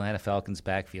Atlanta Falcons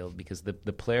backfield because the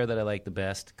player that I like the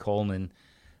best, Coleman,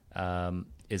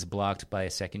 is blocked by a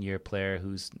second-year player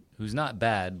who's not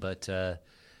bad, but I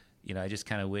just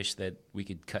kind of wish that we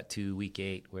could cut to week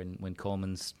 8 when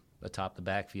Coleman's atop the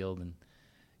backfield, and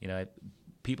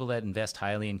people that invest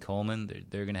highly in Coleman,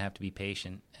 they're going to have to be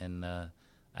patient, and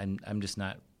I'm just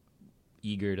not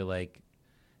eager to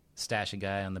stash a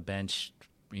guy on the bench,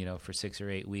 for 6 or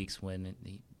 8 weeks when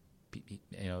he,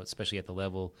 especially at the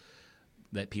level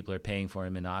that people are paying for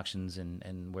him in auctions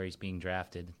and where he's being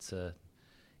drafted. It's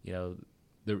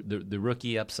the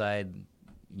rookie upside,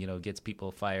 gets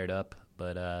people fired up,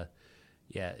 but I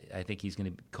think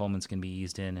Coleman's gonna be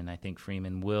eased in, and I think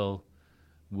Freeman will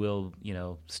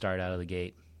start out of the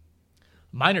gate.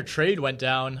 Minor trade went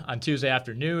down on Tuesday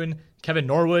afternoon. Kevin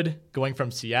Norwood going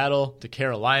from Seattle to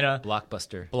Carolina.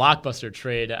 Blockbuster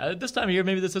trade. This time of year,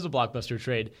 maybe this is a blockbuster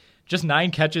trade. Just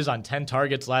 9 catches on 10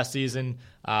 targets last season.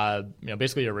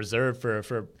 Basically a reserve for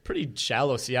a pretty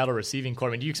shallow Seattle receiving corps.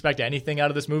 I mean, do you expect anything out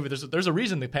of this move? There's a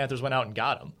reason the Panthers went out and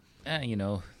got him.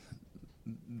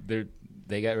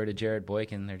 They got rid of Jared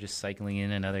Boykin. They're just cycling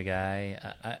in another guy.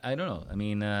 I don't know. I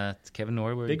mean, it's Kevin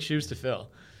Norwood. Big shoes to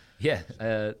fill. Yeah.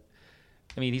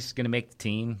 He's going to make the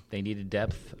team. They needed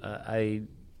depth.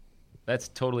 That's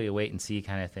totally a wait and see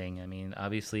kind of thing. I mean,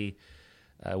 obviously,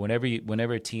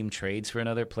 whenever a team trades for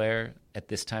another player at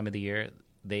this time of the year,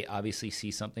 they obviously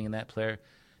see something in that player,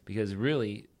 because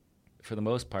really, for the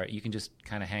most part, you can just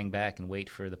kind of hang back and wait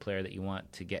for the player that you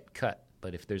want to get cut.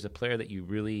 But if there's a player that you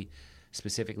really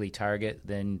specifically target,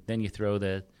 then you throw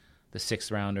the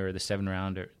 6th rounder or the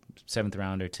 7th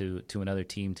rounder to another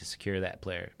team to secure that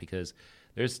player, because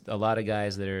there's a lot of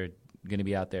guys that are going to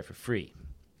be out there for free,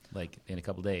 in a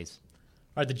couple days.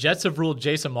 All right, the Jets have ruled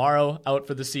Jace Amaro out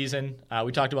for the season.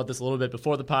 We talked about this a little bit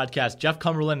before the podcast. Jeff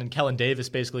Cumberland and Kellen Davis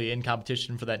basically in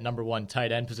competition for that number 1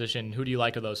 tight end position. Who do you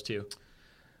like of those two?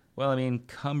 Well, I mean,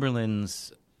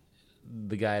 Cumberland's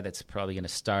the guy that's probably going to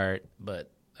start,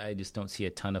 but I just don't see a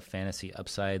ton of fantasy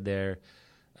upside there.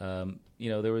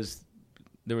 There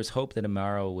was hope that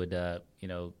Amaro would,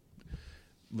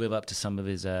 live up to some of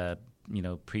his,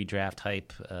 pre-draft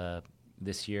hype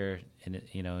this year,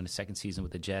 in his second season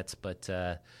with the Jets. But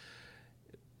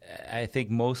I think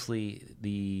mostly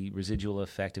the residual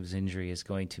effect of his injury is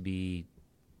going to be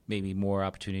maybe more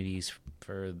opportunities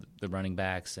for the running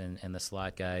backs and the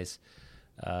slot guys.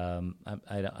 I'm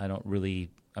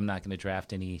not going to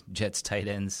draft any Jets tight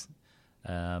ends.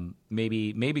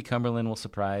 Maybe Cumberland will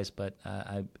surprise, but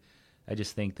I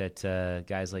just think that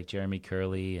guys like Jeremy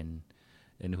Curley and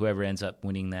whoever ends up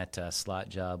winning that slot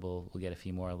job will get a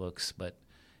few more looks. But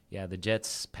yeah, the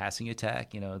Jets passing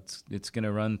attack, it's going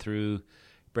to run through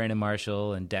Brandon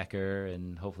Marshall and Decker,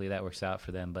 and hopefully that works out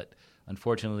for them. But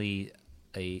unfortunately,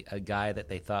 a guy that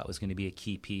they thought was going to be a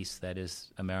key piece, that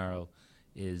is Amaro,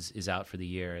 is out for the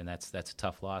year, and that's a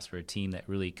tough loss for a team that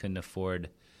really couldn't afford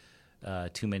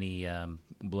too many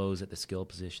blows at the skill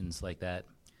positions like that.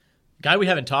 Guy we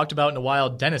haven't talked about in a while,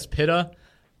 Dennis Pitta,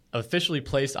 officially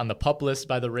placed on the PUP list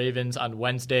by the Ravens on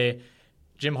Wednesday.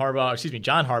 John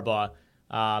Harbaugh,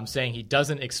 saying he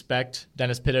doesn't expect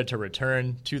Dennis Pitta to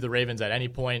return to the Ravens at any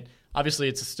point. Obviously,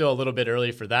 it's still a little bit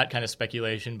early for that kind of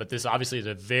speculation, but this obviously is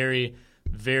a very,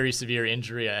 very severe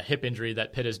injury, a hip injury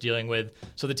that Pitt is dealing with.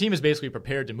 So the team is basically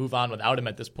prepared to move on without him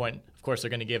at this point. Of course, they're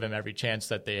going to give him every chance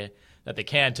that they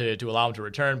can to allow him to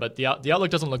return, but the outlook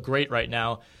doesn't look great right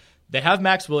now. They have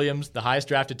Max Williams, the highest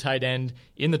drafted tight end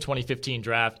in the 2015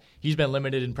 draft. He's been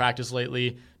limited in practice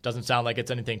lately. Doesn't sound like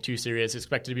it's anything too serious.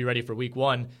 Expected to be ready for week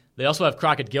 1. They also have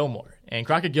Crockett Gilmore, and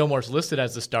Crockett Gilmore's listed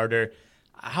as the starter.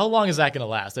 How long is that going to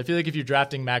last? I feel like if you're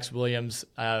drafting Max Williams,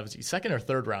 was he 2nd or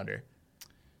 3rd rounder?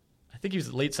 I think he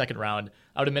was late 2nd round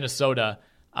out of Minnesota.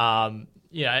 I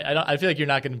feel like you're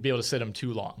not going to be able to sit him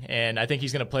too long, and I think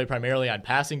he's going to play primarily on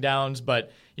passing downs.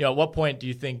 But at what point do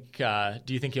you think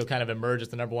he'll kind of emerge as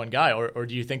the number 1 guy, or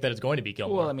do you think that it's going to be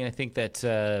Gilmore? Well, I mean, I think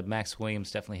that Max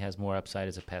Williams definitely has more upside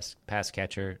as a pass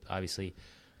catcher, obviously,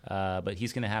 but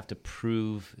he's going to have to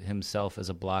prove himself as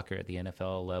a blocker at the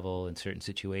NFL level in certain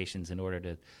situations in order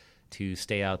to to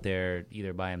stay out there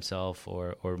either by himself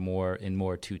or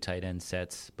more two tight end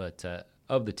sets. But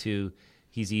of the two,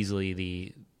 he's easily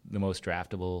the most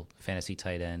draftable fantasy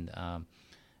tight end. I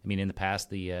mean, in the past,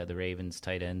 the Ravens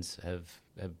tight ends have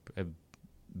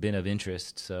been of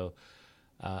interest. So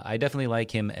I definitely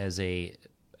like him as a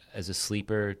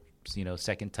sleeper,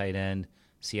 second tight end.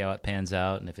 See how it pans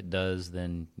out, and if it does,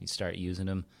 then you start using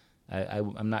him.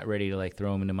 I'm not ready to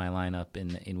throw him into my lineup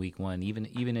in week one, even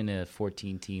in a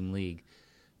 14-team league.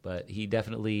 But he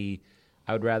definitely,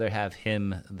 I would rather have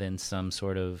him than some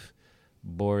sort of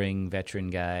boring veteran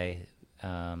guy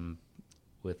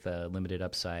with a limited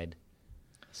upside.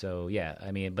 So yeah,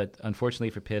 I mean, but unfortunately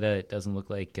for Pitta, it doesn't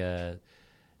look like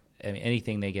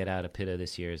anything they get out of Pitta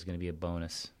this year is going to be a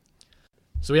bonus.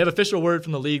 So we have official word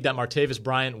from the league that Martavis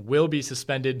Bryant will be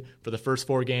suspended for the first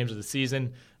 4 games of the season.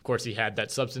 Of course, he had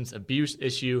that substance abuse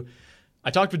issue.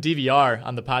 I talked with DVR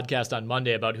on the podcast on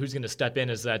Monday about who's going to step in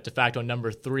as that de facto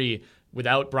number 3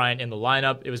 without Bryant in the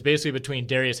lineup. It was basically between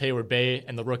Darius Hayward-Bay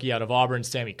and the rookie out of Auburn,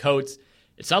 Sammy Coates.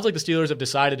 It sounds like the Steelers have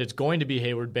decided it's going to be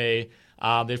Hayward-Bay.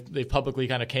 They've publicly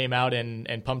kind of came out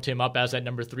and pumped him up as that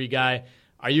number 3 guy.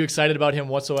 Are you excited about him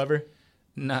whatsoever?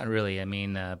 Not really. I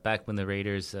mean, back when the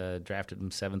Raiders drafted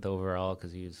him 7th overall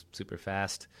because he was super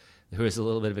fast, there was a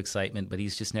little bit of excitement, but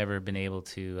he's just never been able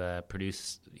to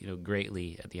produce,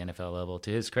 greatly at the NFL level. To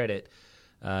his credit,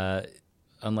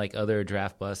 unlike other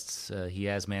draft busts, he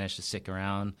has managed to stick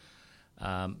around.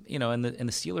 And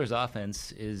the Steelers'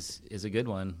 offense is a good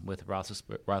one with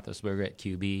Roethlisberger at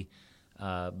QB.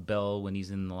 Bell when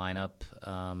he's in the lineup,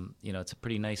 it's a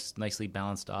pretty nicely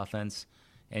balanced offense.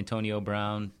 Antonio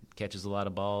Brown catches a lot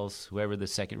of balls. Whoever the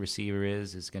second receiver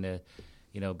is going to,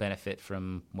 benefit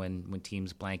from when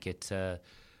teams blanket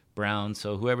Brown.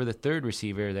 So whoever the third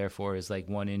receiver, therefore, is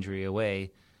one injury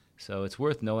away. So it's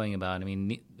worth knowing about. I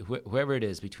mean, whoever it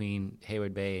is between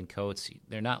Hayward-Bay and Coates,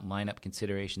 they're not lineup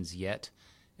considerations yet.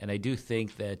 And I do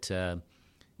think that,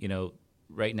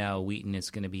 right now Wheaton is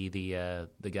going to be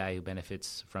the guy who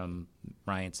benefits from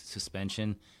Bryant's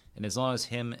suspension. And as long as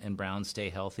him and Brown stay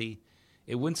healthy,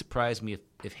 it wouldn't surprise me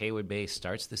if Hayward-Bay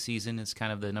starts the season as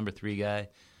kind of the number 3 guy.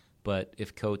 But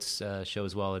if Coates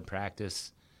shows well in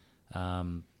practice,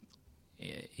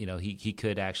 he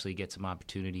could actually get some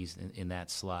opportunities in that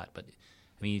slot. But,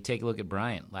 I mean, you take a look at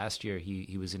Bryant. Last year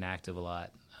he was inactive a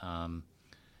lot.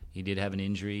 He did have an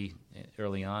injury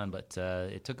early on, but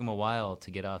it took him a while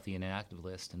to get off the inactive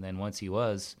list. And then once he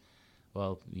was,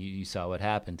 well, you saw what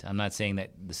happened. I'm not saying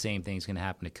that the same thing's going to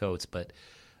happen to Coates, but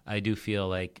I do feel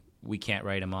like we can't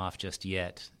write him off just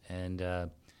yet. And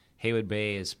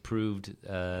Hayward-Bay has proved,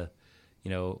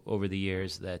 over the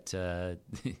years that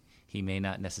he may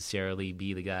not necessarily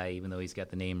be the guy, even though he's got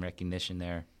the name recognition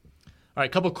there. All right, a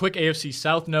couple quick AFC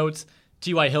South notes.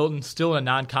 T.Y. Hilton still in a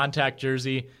non-contact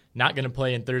jersey, not going to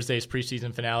play in Thursday's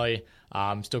preseason finale.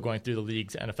 Still going through the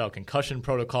league's NFL concussion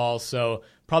protocol, so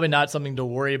probably not something to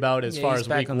worry about as far as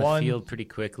back week on one. The field pretty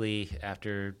quickly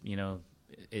after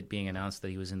it being announced that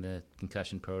he was in the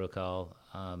concussion protocol.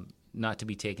 Not to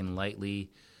be taken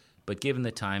lightly, but given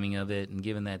the timing of it and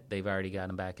given that they've already got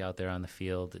him back out there on the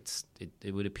field,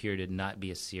 it would appear to not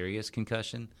be a serious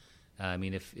concussion. I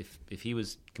mean, if he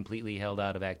was completely held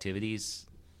out of activities,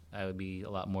 I would be a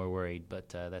lot more worried, but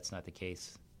that's not the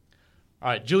case. All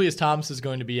right, Julius Thomas is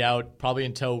going to be out probably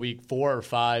until week 4 or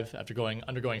 5 after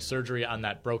undergoing surgery on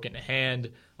that broken hand,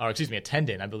 a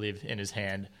tendon, I believe, in his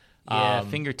hand. Yeah,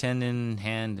 finger tendon,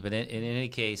 hand, but in any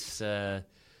case,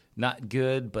 not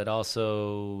good, but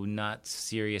also not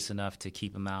serious enough to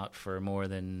keep him out for more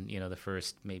than the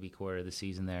first maybe quarter of the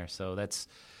season there. So that's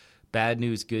bad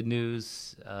news, good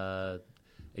news.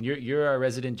 And you're our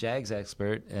resident Jags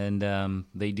expert, and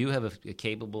they do have a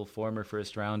capable former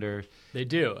first rounder. They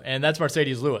do, and that's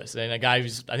Mercedes Lewis, and a guy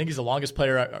who's I think he's the longest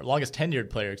tenured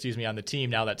player, on the team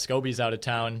now that Scobie's out of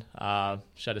town.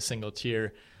 Shed a single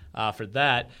tear for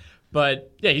that.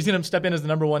 But yeah, he's going to step in as the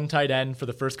number 1 tight end for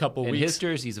the first couple weeks. And his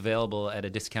jersey's available at a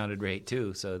discounted rate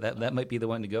too, so that might be the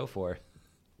one to go for.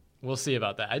 We'll see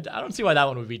about that. I don't see why that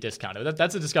one would be discounted.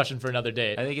 That's a discussion for another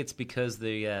day. I think it's because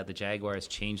the Jaguars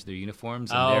changed their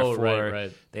uniforms, and therefore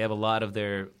right. They have a lot of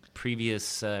their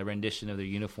previous rendition of their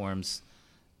uniforms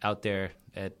out there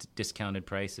at discounted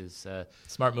prices.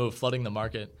 Smart move, flooding the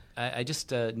market. I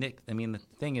just, Nick, I mean, the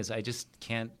thing is, I just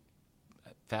can't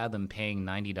fathom paying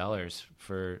 $90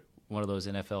 for one of those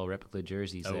NFL replica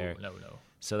jerseys there. No.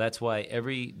 So that's why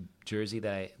every jersey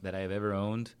that I have ever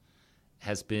owned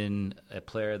has been a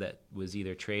player that was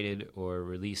either traded or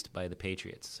released by the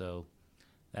Patriots. So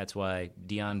that's why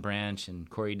Deion Branch and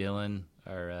Corey Dillon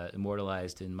are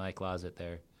immortalized in my closet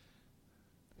there.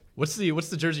 What's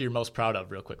the jersey you're most proud of,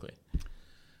 real quickly?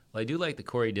 Well, I do like the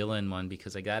Corey Dillon one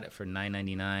because I got it for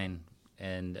 $9.99,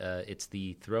 and it's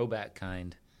the throwback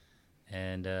kind.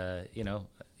 And,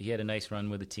 he had a nice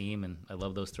run with the team, and I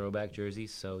love those throwback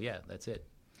jerseys. So, yeah, that's it.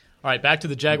 All right, back to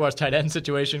the Jaguars tight end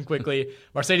situation quickly.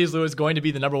 Mercedes Lewis going to be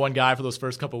the number one guy for those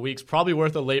first couple of weeks. Probably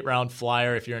worth a late-round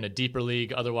flyer if you're in a deeper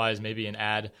league. Otherwise, maybe an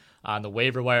ad on the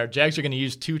waiver wire. Jags are going to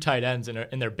use 2 tight ends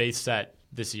in their base set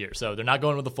this year. So they're not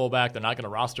going with a fullback. They're not going to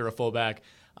roster a fullback.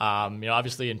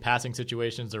 Obviously, in passing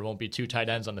situations, there won't be 2 tight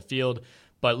ends on the field.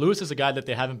 But Lewis is a guy that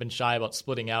they haven't been shy about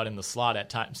splitting out in the slot at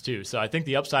times, too. So I think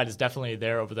the upside is definitely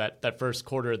there over that first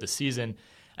quarter of the season.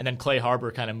 And then Clay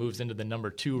Harbor kind of moves into the number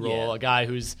 2 role, a guy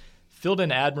who's filled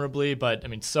in admirably, but,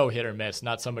 so hit or miss.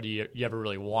 Not somebody you ever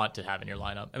really want to have in your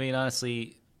lineup.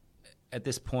 Honestly, at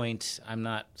this point, I'm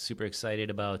not super excited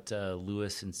about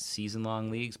Lewis in season-long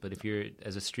leagues, but if you're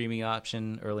as a streaming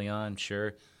option early on,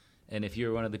 sure. And if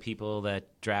you're one of the people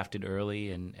that drafted early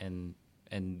and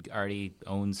already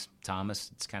owns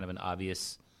Thomas, it's kind of an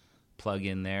obvious plug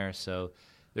in there. So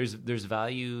there's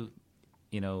value,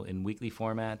 in weekly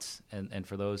formats and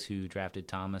for those who drafted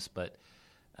Thomas, but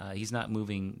he's not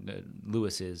moving.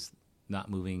 Lewis is not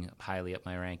moving highly up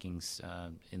my rankings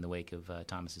in the wake of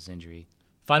Thomas's injury.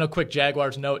 Final quick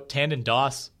Jaguars note, Tandon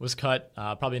Doss was cut,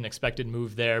 probably an expected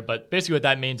move there, but basically what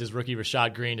that means is rookie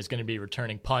Rashad Green is going to be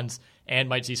returning punts and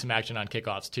might see some action on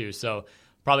kickoffs too. So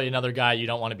probably another guy you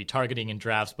don't want to be targeting in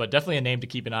drafts, but definitely a name to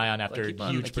keep an eye on after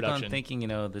huge production. I keep on thinking,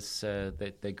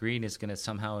 that Green is going to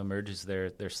somehow emerge as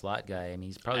their slot guy.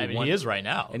 He's probably he is right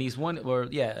now. And he's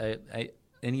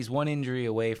he's one injury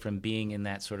away from being in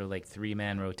that sort of like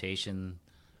 3-man rotation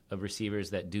of receivers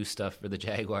that do stuff for the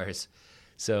Jaguars.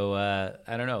 So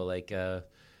I don't know,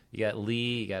 you got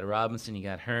Lee, you got Robinson, you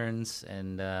got Hearns,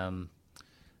 and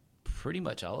pretty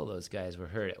much all of those guys were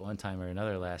hurt at one time or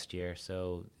another last year.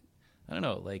 So I don't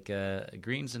know,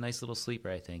 Green's a nice little sleeper,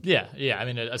 I think. Yeah,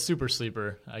 a super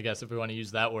sleeper, I guess, if we want to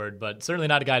use that word, but certainly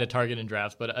not a guy to target in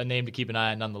drafts, but a name to keep an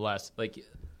eye on nonetheless.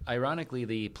 Ironically,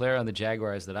 the player on the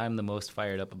Jaguars that I'm the most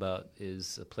fired up about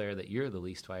is a player that you're the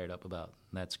least fired up about,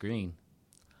 and that's Green.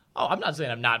 Oh, I'm not saying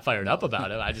I'm not fired up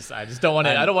about him. I just don't want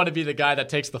to. I don't want to be the guy that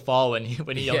takes the fall when he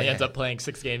only ends up playing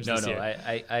 6 games this year.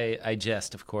 I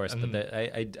jest, of course, but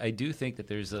I do think that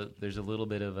there's a little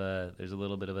bit of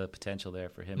a potential there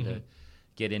for him to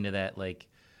get into that,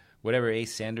 whatever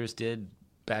Ace Sanders did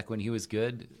back when he was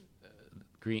good.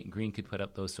 Green could put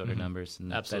up those sort of numbers,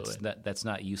 and absolutely that's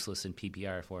not useless in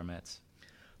PPR formats.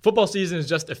 Football season is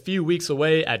just a few weeks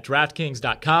away at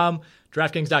DraftKings.com.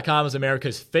 DraftKings.com is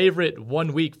America's favorite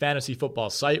one-week fantasy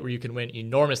football site where you can win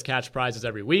enormous cash prizes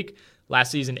every week. Last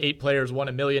season, 8 players won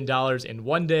 $1 million in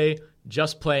one day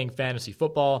just playing fantasy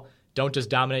football. Don't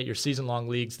just dominate your season-long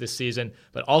leagues this season,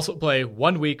 but also play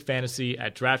one-week fantasy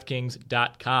at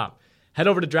DraftKings.com. Head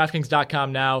over to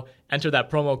DraftKings.com now. Enter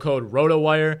that promo code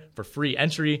ROTOWIRE for free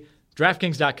entry.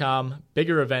 DraftKings.com,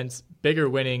 bigger events, bigger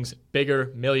winnings,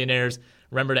 bigger millionaires.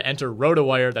 Remember to enter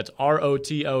ROTOWIRE, that's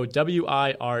ROTOWIRE,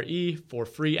 for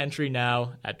free entry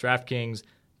now at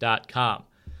DraftKings.com. All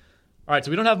right,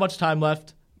 so we don't have much time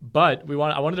left, but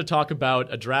I wanted to talk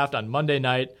about a draft on Monday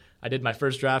night. I did my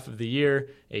first draft of the year,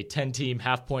 a 10-team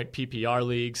half-point PPR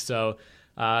league, so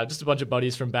just a bunch of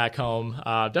buddies from back home.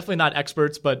 Definitely not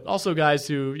experts, but also guys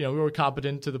who, we were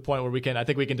competent to the point where I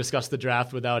think we can discuss the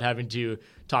draft without having to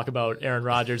talk about Aaron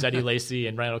Rodgers, Eddie Lacy,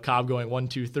 and Randall Cobb going 1,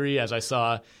 2, 3, as I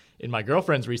saw in my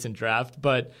girlfriend's recent draft.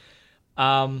 But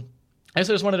I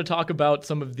just wanted to talk about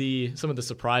some of the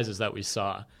surprises that we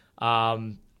saw.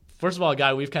 First of all, a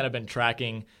guy we've kind of been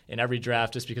tracking in every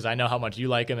draft just because I know how much you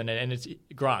like him, and it's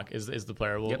Gronk is the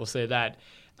player. We'll say that.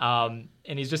 And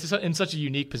he's just in such a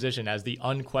unique position as the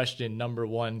unquestioned number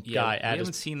 1 guy. We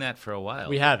haven't seen that for a while.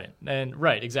 We haven't. And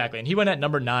right, exactly. And he went at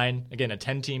number 9, again, a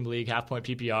 10-team league, half-point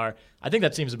PPR. I think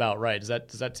that seems about right. Does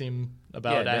that seem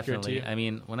about accurate definitely. to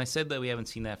you? When I said that we haven't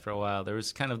seen that for a while, there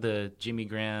was kind of the Jimmy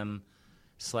Graham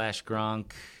 /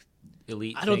 Gronk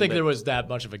elite I don't think there was that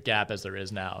much of a gap as there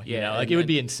is now. It would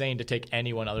be insane to take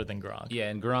anyone other than Gronk. Yeah,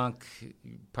 and Gronk,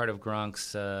 part of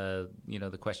Gronk's,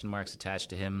 the question marks attached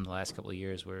to him the last couple of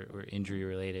years were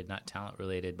injury-related, not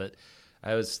talent-related. But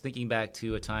I was thinking back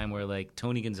to a time where,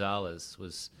 Tony Gonzalez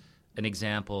was an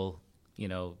example,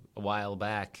 a while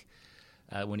back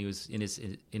when he was in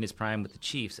his prime with the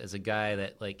Chiefs as a guy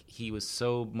that, he was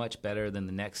so much better than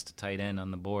the next tight end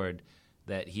on the board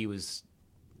that he was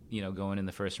going in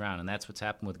the first round, and that's what's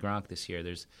happened with Gronk this year.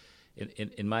 There's,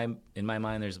 in my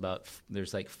mind, there's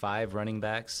 5 running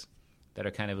backs that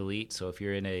are kind of elite. So if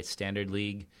you're in a standard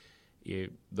league,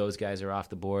 those guys are off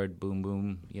the board, boom,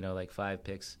 boom, 5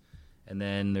 picks, and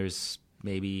then there's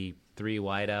maybe 3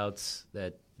 wideouts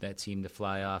that that seem to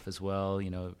fly off as well.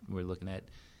 We're looking at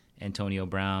Antonio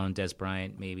Brown, Des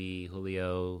Bryant, maybe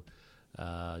Julio,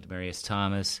 Demaryius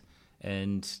Thomas,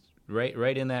 and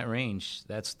right in that range,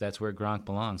 that's where Gronk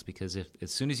belongs. Because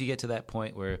as soon as you get to that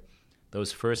point where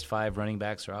those first 5 running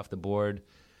backs are off the board,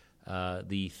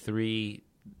 the 3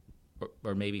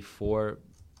 or maybe 4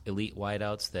 elite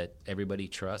wideouts that everybody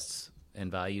trusts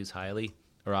and values highly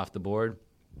are off the board,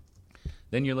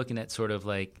 then you're looking at sort of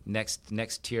like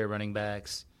next tier running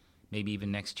backs, maybe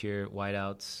even next tier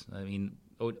wideouts. I mean,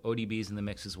 ODB's in the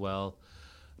mix as well,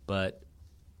 but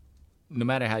no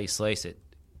matter how you slice it,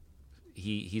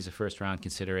 he's a first round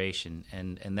consideration,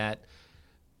 and that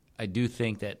I do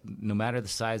think that no matter the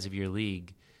size of your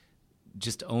league,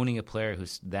 just owning a player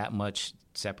who's that much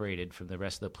separated from the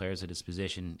rest of the players at his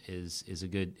position is a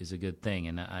good thing.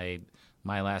 And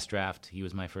my last draft, he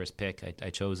was my first pick. I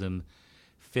chose him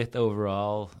 5th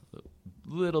overall, a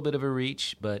little bit of a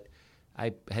reach, but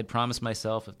I had promised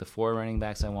myself if the 4 running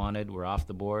backs I wanted were off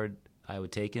the board, I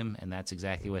would take him, and that's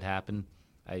exactly what happened.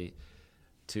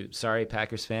 Sorry,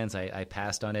 Packers fans, I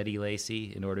passed on Eddie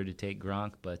Lacy in order to take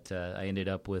Gronk, but I ended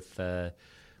up with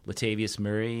Latavius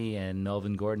Murray and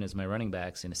Melvin Gordon as my running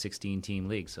backs in a 16-team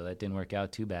league, so that didn't work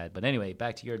out too bad. But anyway,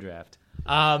 back to your draft. You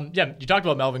talked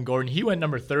about Melvin Gordon. He went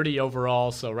number 30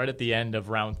 overall, so right at the end of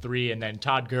round 3, and then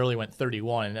Todd Gurley went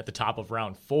 31 at the top of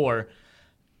round 4.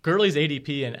 Gurley's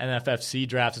ADP in NFFC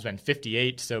drafts has been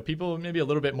 58, so people may be a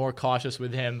little bit more cautious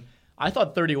with him. I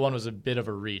thought 31 was a bit of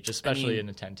a reach, especially in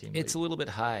a 10-team league. It's a little bit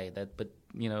high, but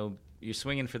you're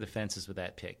swinging for the fences with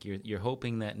that pick. You're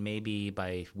hoping that maybe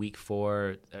by week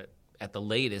 4, at the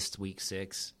latest week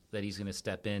 6, that he's going to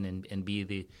step in and be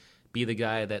the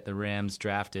guy that the Rams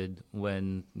drafted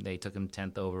when they took him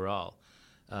 10th overall.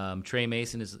 Trey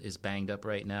Mason is banged up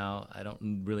right now. I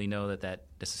don't really know that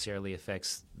necessarily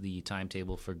affects the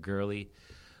timetable for Gurley.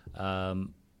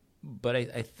 But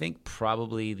I think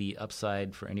probably the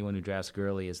upside for anyone who drafts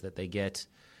Gurley is that they get,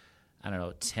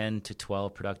 10 to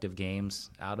 12 productive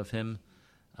games out of him.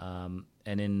 And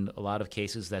in a lot of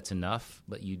cases, that's enough.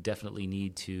 But you definitely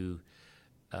need to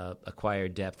acquire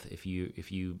depth if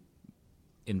you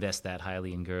invest that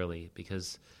highly in Gurley.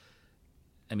 Because,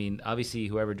 obviously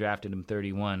whoever drafted him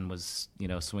 31 was,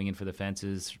 swinging for the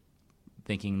fences,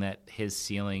 thinking that his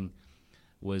ceiling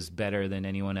was better than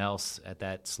anyone else at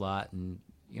that slot. And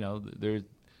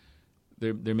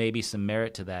there may be some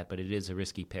merit to that, but it is a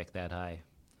risky pick that high.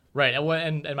 Right,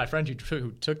 and my friend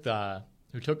who took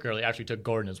Gurley actually took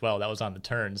Gordon as well. That was on the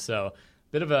turn, so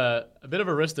a bit of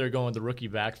a risk there going with the rookie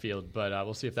backfield, but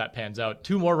we'll see if that pans out.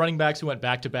 2 more running backs who went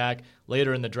back to back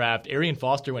later in the draft. Arian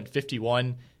Foster went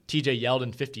 51, T.J.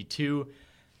 Yeldon 52.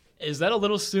 Is that a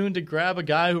little soon to grab a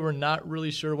guy who we're not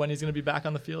really sure when he's going to be back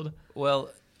on the field? Well,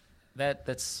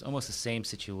 that's almost the same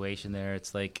situation there.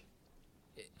 It's like,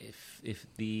 if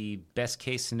the best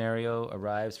case scenario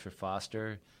arrives for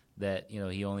Foster, that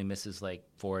he only misses like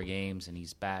 4 games and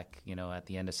he's back at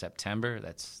the end of September,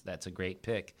 that's a great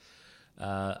pick.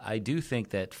 I do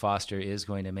think that Foster is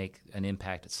going to make an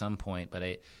impact at some point,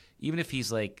 but even if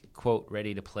he's like quote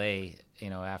ready to play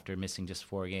after missing just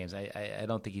 4 games, I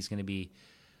don't think he's going to be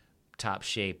top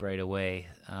shape right away.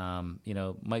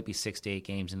 Might be 6 to 8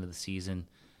 games into the season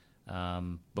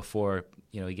before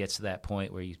he gets to that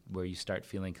point where you start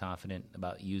feeling confident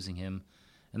about using him,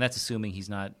 and that's assuming he's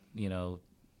not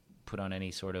put on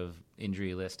any sort of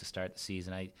injury list to start the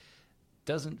season. I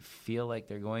doesn't feel like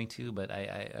they're going to, but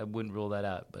I wouldn't rule that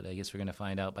out. But I guess we're going to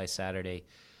find out by Saturday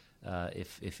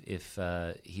if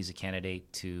he's a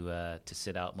candidate to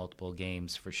sit out multiple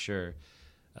games for sure.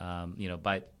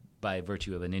 By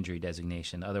virtue of an injury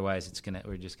designation. Otherwise,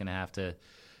 we're just gonna have to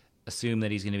assume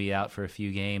that he's going to be out for a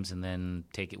few games and then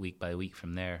take it week by week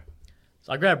from there.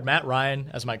 So I grabbed Matt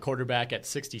Ryan as my quarterback at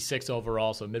 66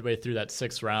 overall, so midway through that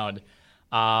 6th round.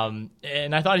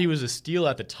 And I thought he was a steal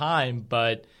at the time,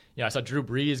 but I saw Drew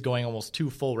Brees going almost 2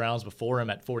 full rounds before him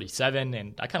at 47,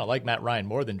 and I kind of like Matt Ryan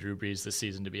more than Drew Brees this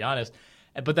season, to be honest.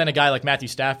 But then a guy like Matthew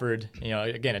Stafford,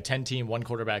 again, a 10-team,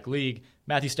 1-quarterback league,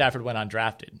 Matthew Stafford went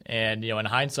undrafted. And, in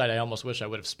hindsight, I almost wish I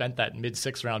would have spent that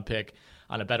mid-6th round pick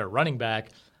on a better running back.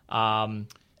 And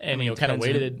kind of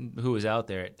waited. Who was out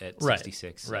there at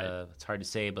 66. Right. It's hard to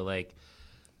say, but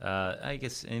I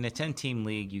guess in a 10-team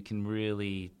league, you can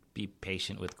really be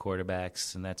patient with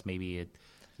quarterbacks, and that's maybe a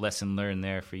lesson learned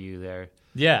there for you there.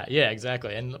 Yeah,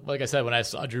 exactly. And like I said, when I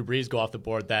saw Drew Brees go off the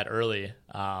board that early,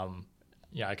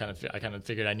 I kind of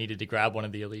figured I needed to grab one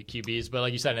of the elite QBs. But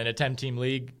like you said, in a 10-team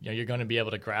league, you're going to be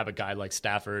able to grab a guy like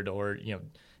Stafford, or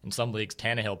in some leagues,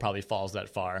 Tannehill probably falls that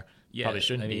far. Yeah, probably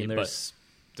shouldn't be.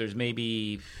 There's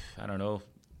maybe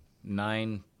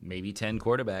 9 maybe 10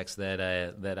 quarterbacks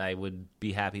that I would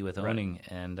be happy with owning.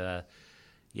 Right. And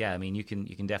yeah, I mean, you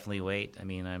can definitely wait. I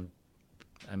mean,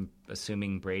 I'm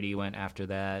assuming Brady went after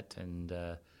that, and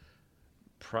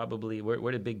probably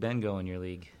where did Big Ben go in your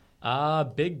league?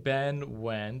 Big Ben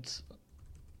went.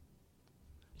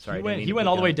 Sorry, he went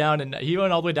all the way down, and he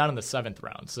went all the way down in the 7th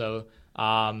round. So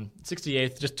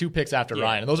 68th, just 2 picks after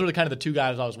Ryan. And those were the kind of the 2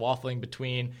 guys I was waffling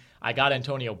between. I got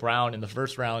Antonio Brown in the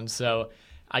 1st round, so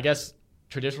I guess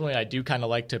traditionally I do kind of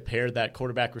like to pair that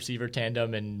quarterback receiver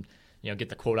tandem and get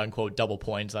the quote unquote double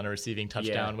points on a receiving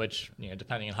touchdown, which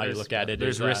depending on how you look at it,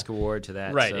 there's risk reward to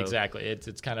that. Right, so exactly.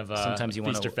 It's kind of sometimes you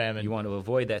feast or famine. You want to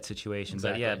avoid that situation.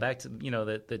 Exactly. But yeah, back to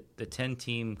the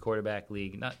 10-team quarterback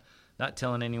league. Not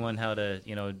telling anyone how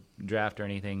to draft or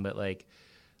anything, but like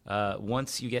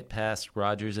once you get past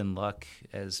Rodgers and Luck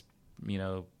as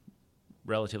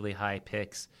relatively high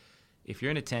picks, if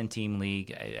you're in a 10-team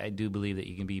league, I do believe that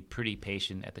you can be pretty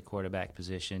patient at the quarterback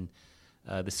position.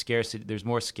 The scarcity, there's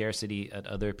more scarcity at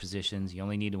other positions. You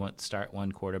only need to start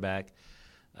one quarterback.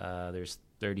 There's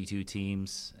 32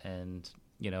 teams, and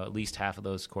at least half of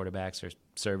those quarterbacks are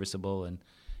serviceable, and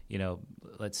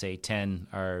let's say 10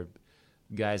 are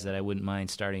guys that I wouldn't mind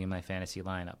starting in my fantasy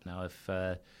lineup. Now, if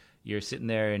you're sitting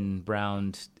there in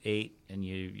round 8 and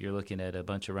you're looking at a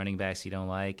bunch of running backs you don't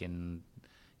like, and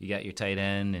you got your tight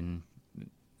end and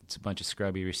it's a bunch of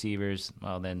scrubby receivers,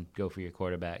 well, then go for your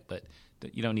quarterback. But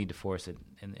you don't need to force it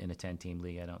in a 10-team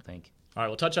league, I don't think. All right,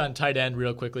 we'll touch on tight end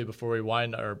real quickly before we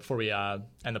end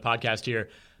the podcast here.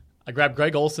 I grabbed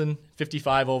Greg Olsen,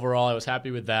 55 overall. I was happy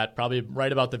with that. Probably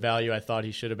right about the value I thought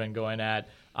he should have been going at.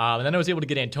 And then I was able to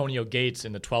get Antonio Gates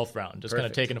in the 12th round. Just kind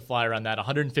of taking a flyer on that.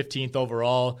 115th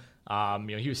overall.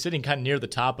 He was sitting kind of near the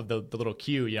top of the little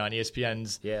queue, on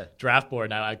ESPN's draft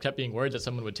board. Now I kept being worried that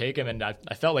someone would take him, and I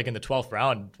felt like in the 12th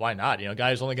round, why not?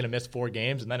 Guy's only going to miss 4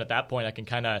 games, and then at that point I can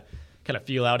kind of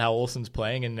feel out how Olsen's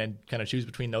playing and then kind of choose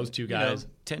between those 2 guys.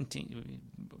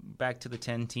 Back to the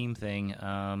 10-team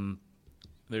thing.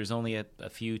 There's only a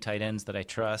few tight ends that I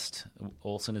trust.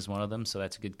 Olsen is one of them, so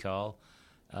that's a good call.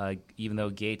 Even though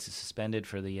Gates is suspended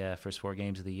for the first 4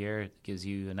 games of the year, it gives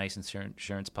you a nice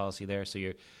insurance policy there. So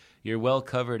you're well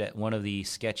covered at one of the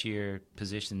sketchier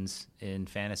positions in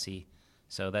fantasy.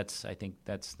 So I think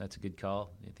that's a good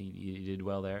call. I think you did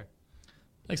well there.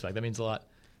 Thanks, Mike. That means a lot.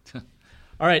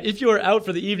 All right, if you are out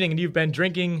for the evening and you've been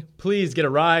drinking, please get a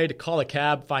ride, call a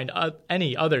cab, find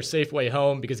any other safe way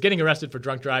home, because getting arrested for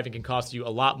drunk driving can cost you a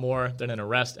lot more than an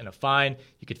arrest and a fine.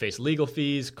 You could face legal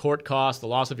fees, court costs, the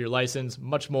loss of your license,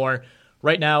 much more.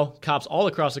 Right now, cops all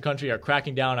across the country are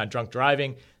cracking down on drunk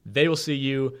driving. They will see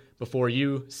you before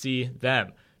you see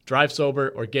them. Drive sober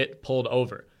or get pulled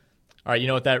over. All right, you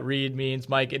know what that read means,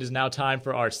 Mike. It is now time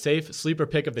for our safe sleeper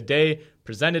pick of the day,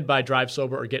 presented by Drive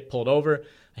Sober or Get Pulled Over.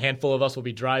 A handful of us will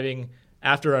be driving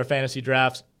after our fantasy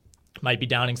drafts, might be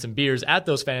downing some beers at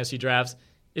those fantasy drafts.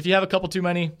 If you have a couple too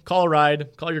many, call a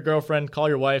ride, call your girlfriend, call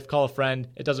your wife, call a friend.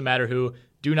 It doesn't matter who.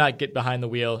 Do not get behind the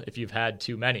wheel if you've had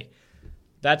too many.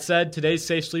 That said, today's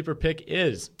safe sleeper pick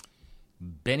is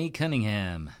Benny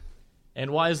Cunningham.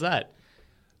 And why is that?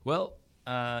 Well,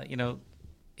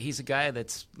 he's a guy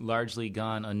that's largely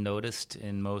gone unnoticed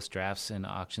in most drafts and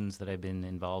auctions that I've been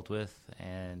involved with,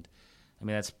 and I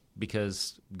mean that's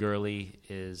because Gurley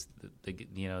is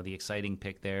the exciting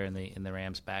pick there in the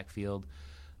Rams' backfield.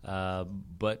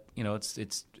 But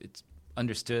it's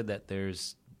understood that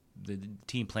there's the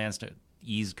team plans to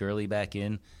ease Gurley back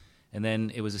in, and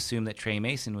then it was assumed that Trey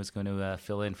Mason was going to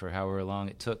fill in for however long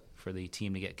it took for the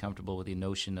team to get comfortable with the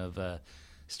notion of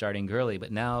starting Gurley.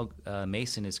 But now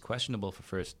Mason is questionable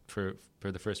for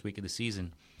the first week of the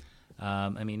season.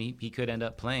 He could end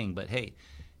up playing, but hey,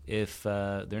 if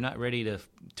they're not ready to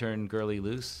turn Gurley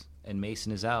loose and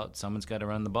Mason is out, someone's got to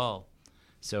run the ball.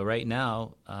 So right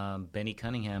now, Benny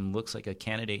Cunningham looks like a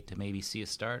candidate to maybe see a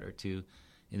start or two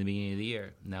in the beginning of the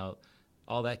year. Now,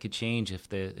 all that could change if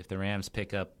the Rams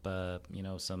pick up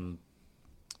some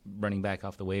running back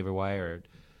off the waiver wire or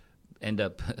end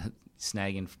up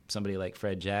snagging somebody like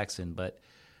Fred Jackson. But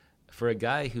for a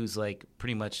guy who's like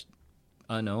pretty much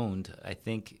unowned, I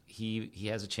think he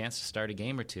has a chance to start a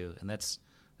game or two, and that's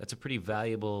a pretty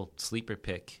valuable sleeper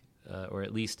pick, or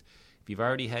at least if you've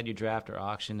already had your draft or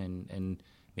auction and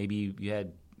maybe you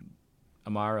had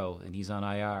Amaro and he's on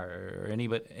IR, or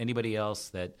anybody else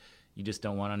that you just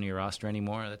don't want on your roster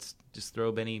anymore, let's just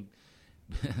throw Benny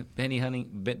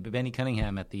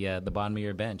Cunningham at the bottom of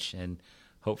your bench and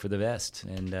hope for the best.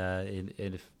 And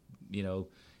if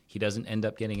he doesn't end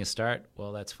up getting a start,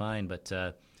 well, that's fine. But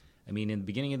in the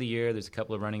beginning of the year, there's a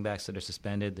couple of running backs that are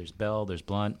suspended. There's Bell, there's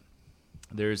Blunt.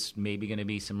 there's maybe going to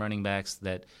be some running backs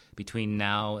that between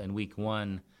now and week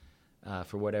 1,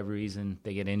 for whatever reason,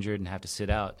 they get injured and have to sit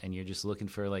out, and you're just looking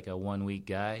for like a 1-week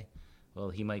guy. Well,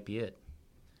 he might be it.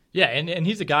 Yeah, and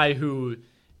he's a guy who,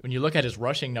 when you look at his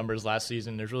rushing numbers last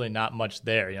season, there's really not much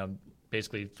there.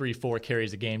 Basically 3-4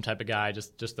 carries a game type of guy,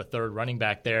 just the third running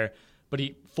back there. But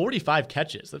he 45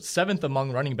 catches. That's 7th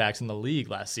among running backs in the league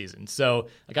last season. So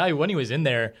a guy who, when he was in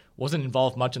there, wasn't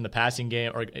involved much in the passing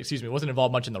game, wasn't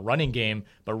involved much in the running game,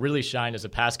 but really shined as a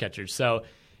pass catcher. So,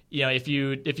 if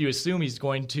you assume he's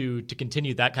going to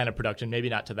continue that kind of production, maybe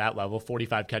not to that level,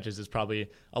 45 catches is probably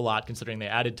a lot considering they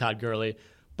added Todd Gurley.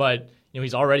 But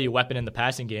he's already a weapon in the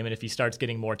passing game, and if he starts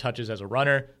getting more touches as a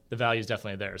runner, the value is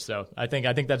definitely there. So I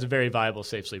think that's a very viable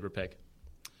safe sleeper pick.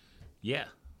 Yeah.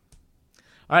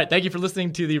 All right, thank you for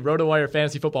listening to the RotoWire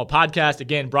Fantasy Football Podcast.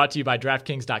 Again, brought to you by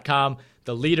DraftKings.com,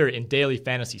 the leader in daily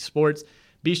fantasy sports.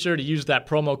 Be sure to use that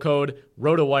promo code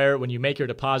RotoWire when you make your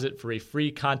deposit for a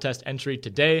free contest entry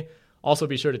today. Also,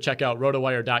 be sure to check out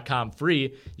rotowire.com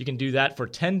free. You can do that for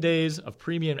 10 days of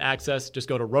premium access. Just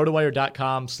go to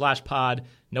rotowire.com/pod.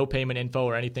 No payment info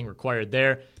or anything required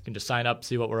there. You can just sign up,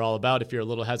 see what we're all about if you're a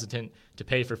little hesitant to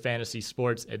pay for fantasy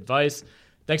sports advice.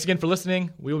 Thanks again for listening.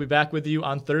 We will be back with you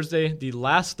on Thursday, the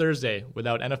last Thursday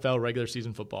without NFL regular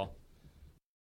season football.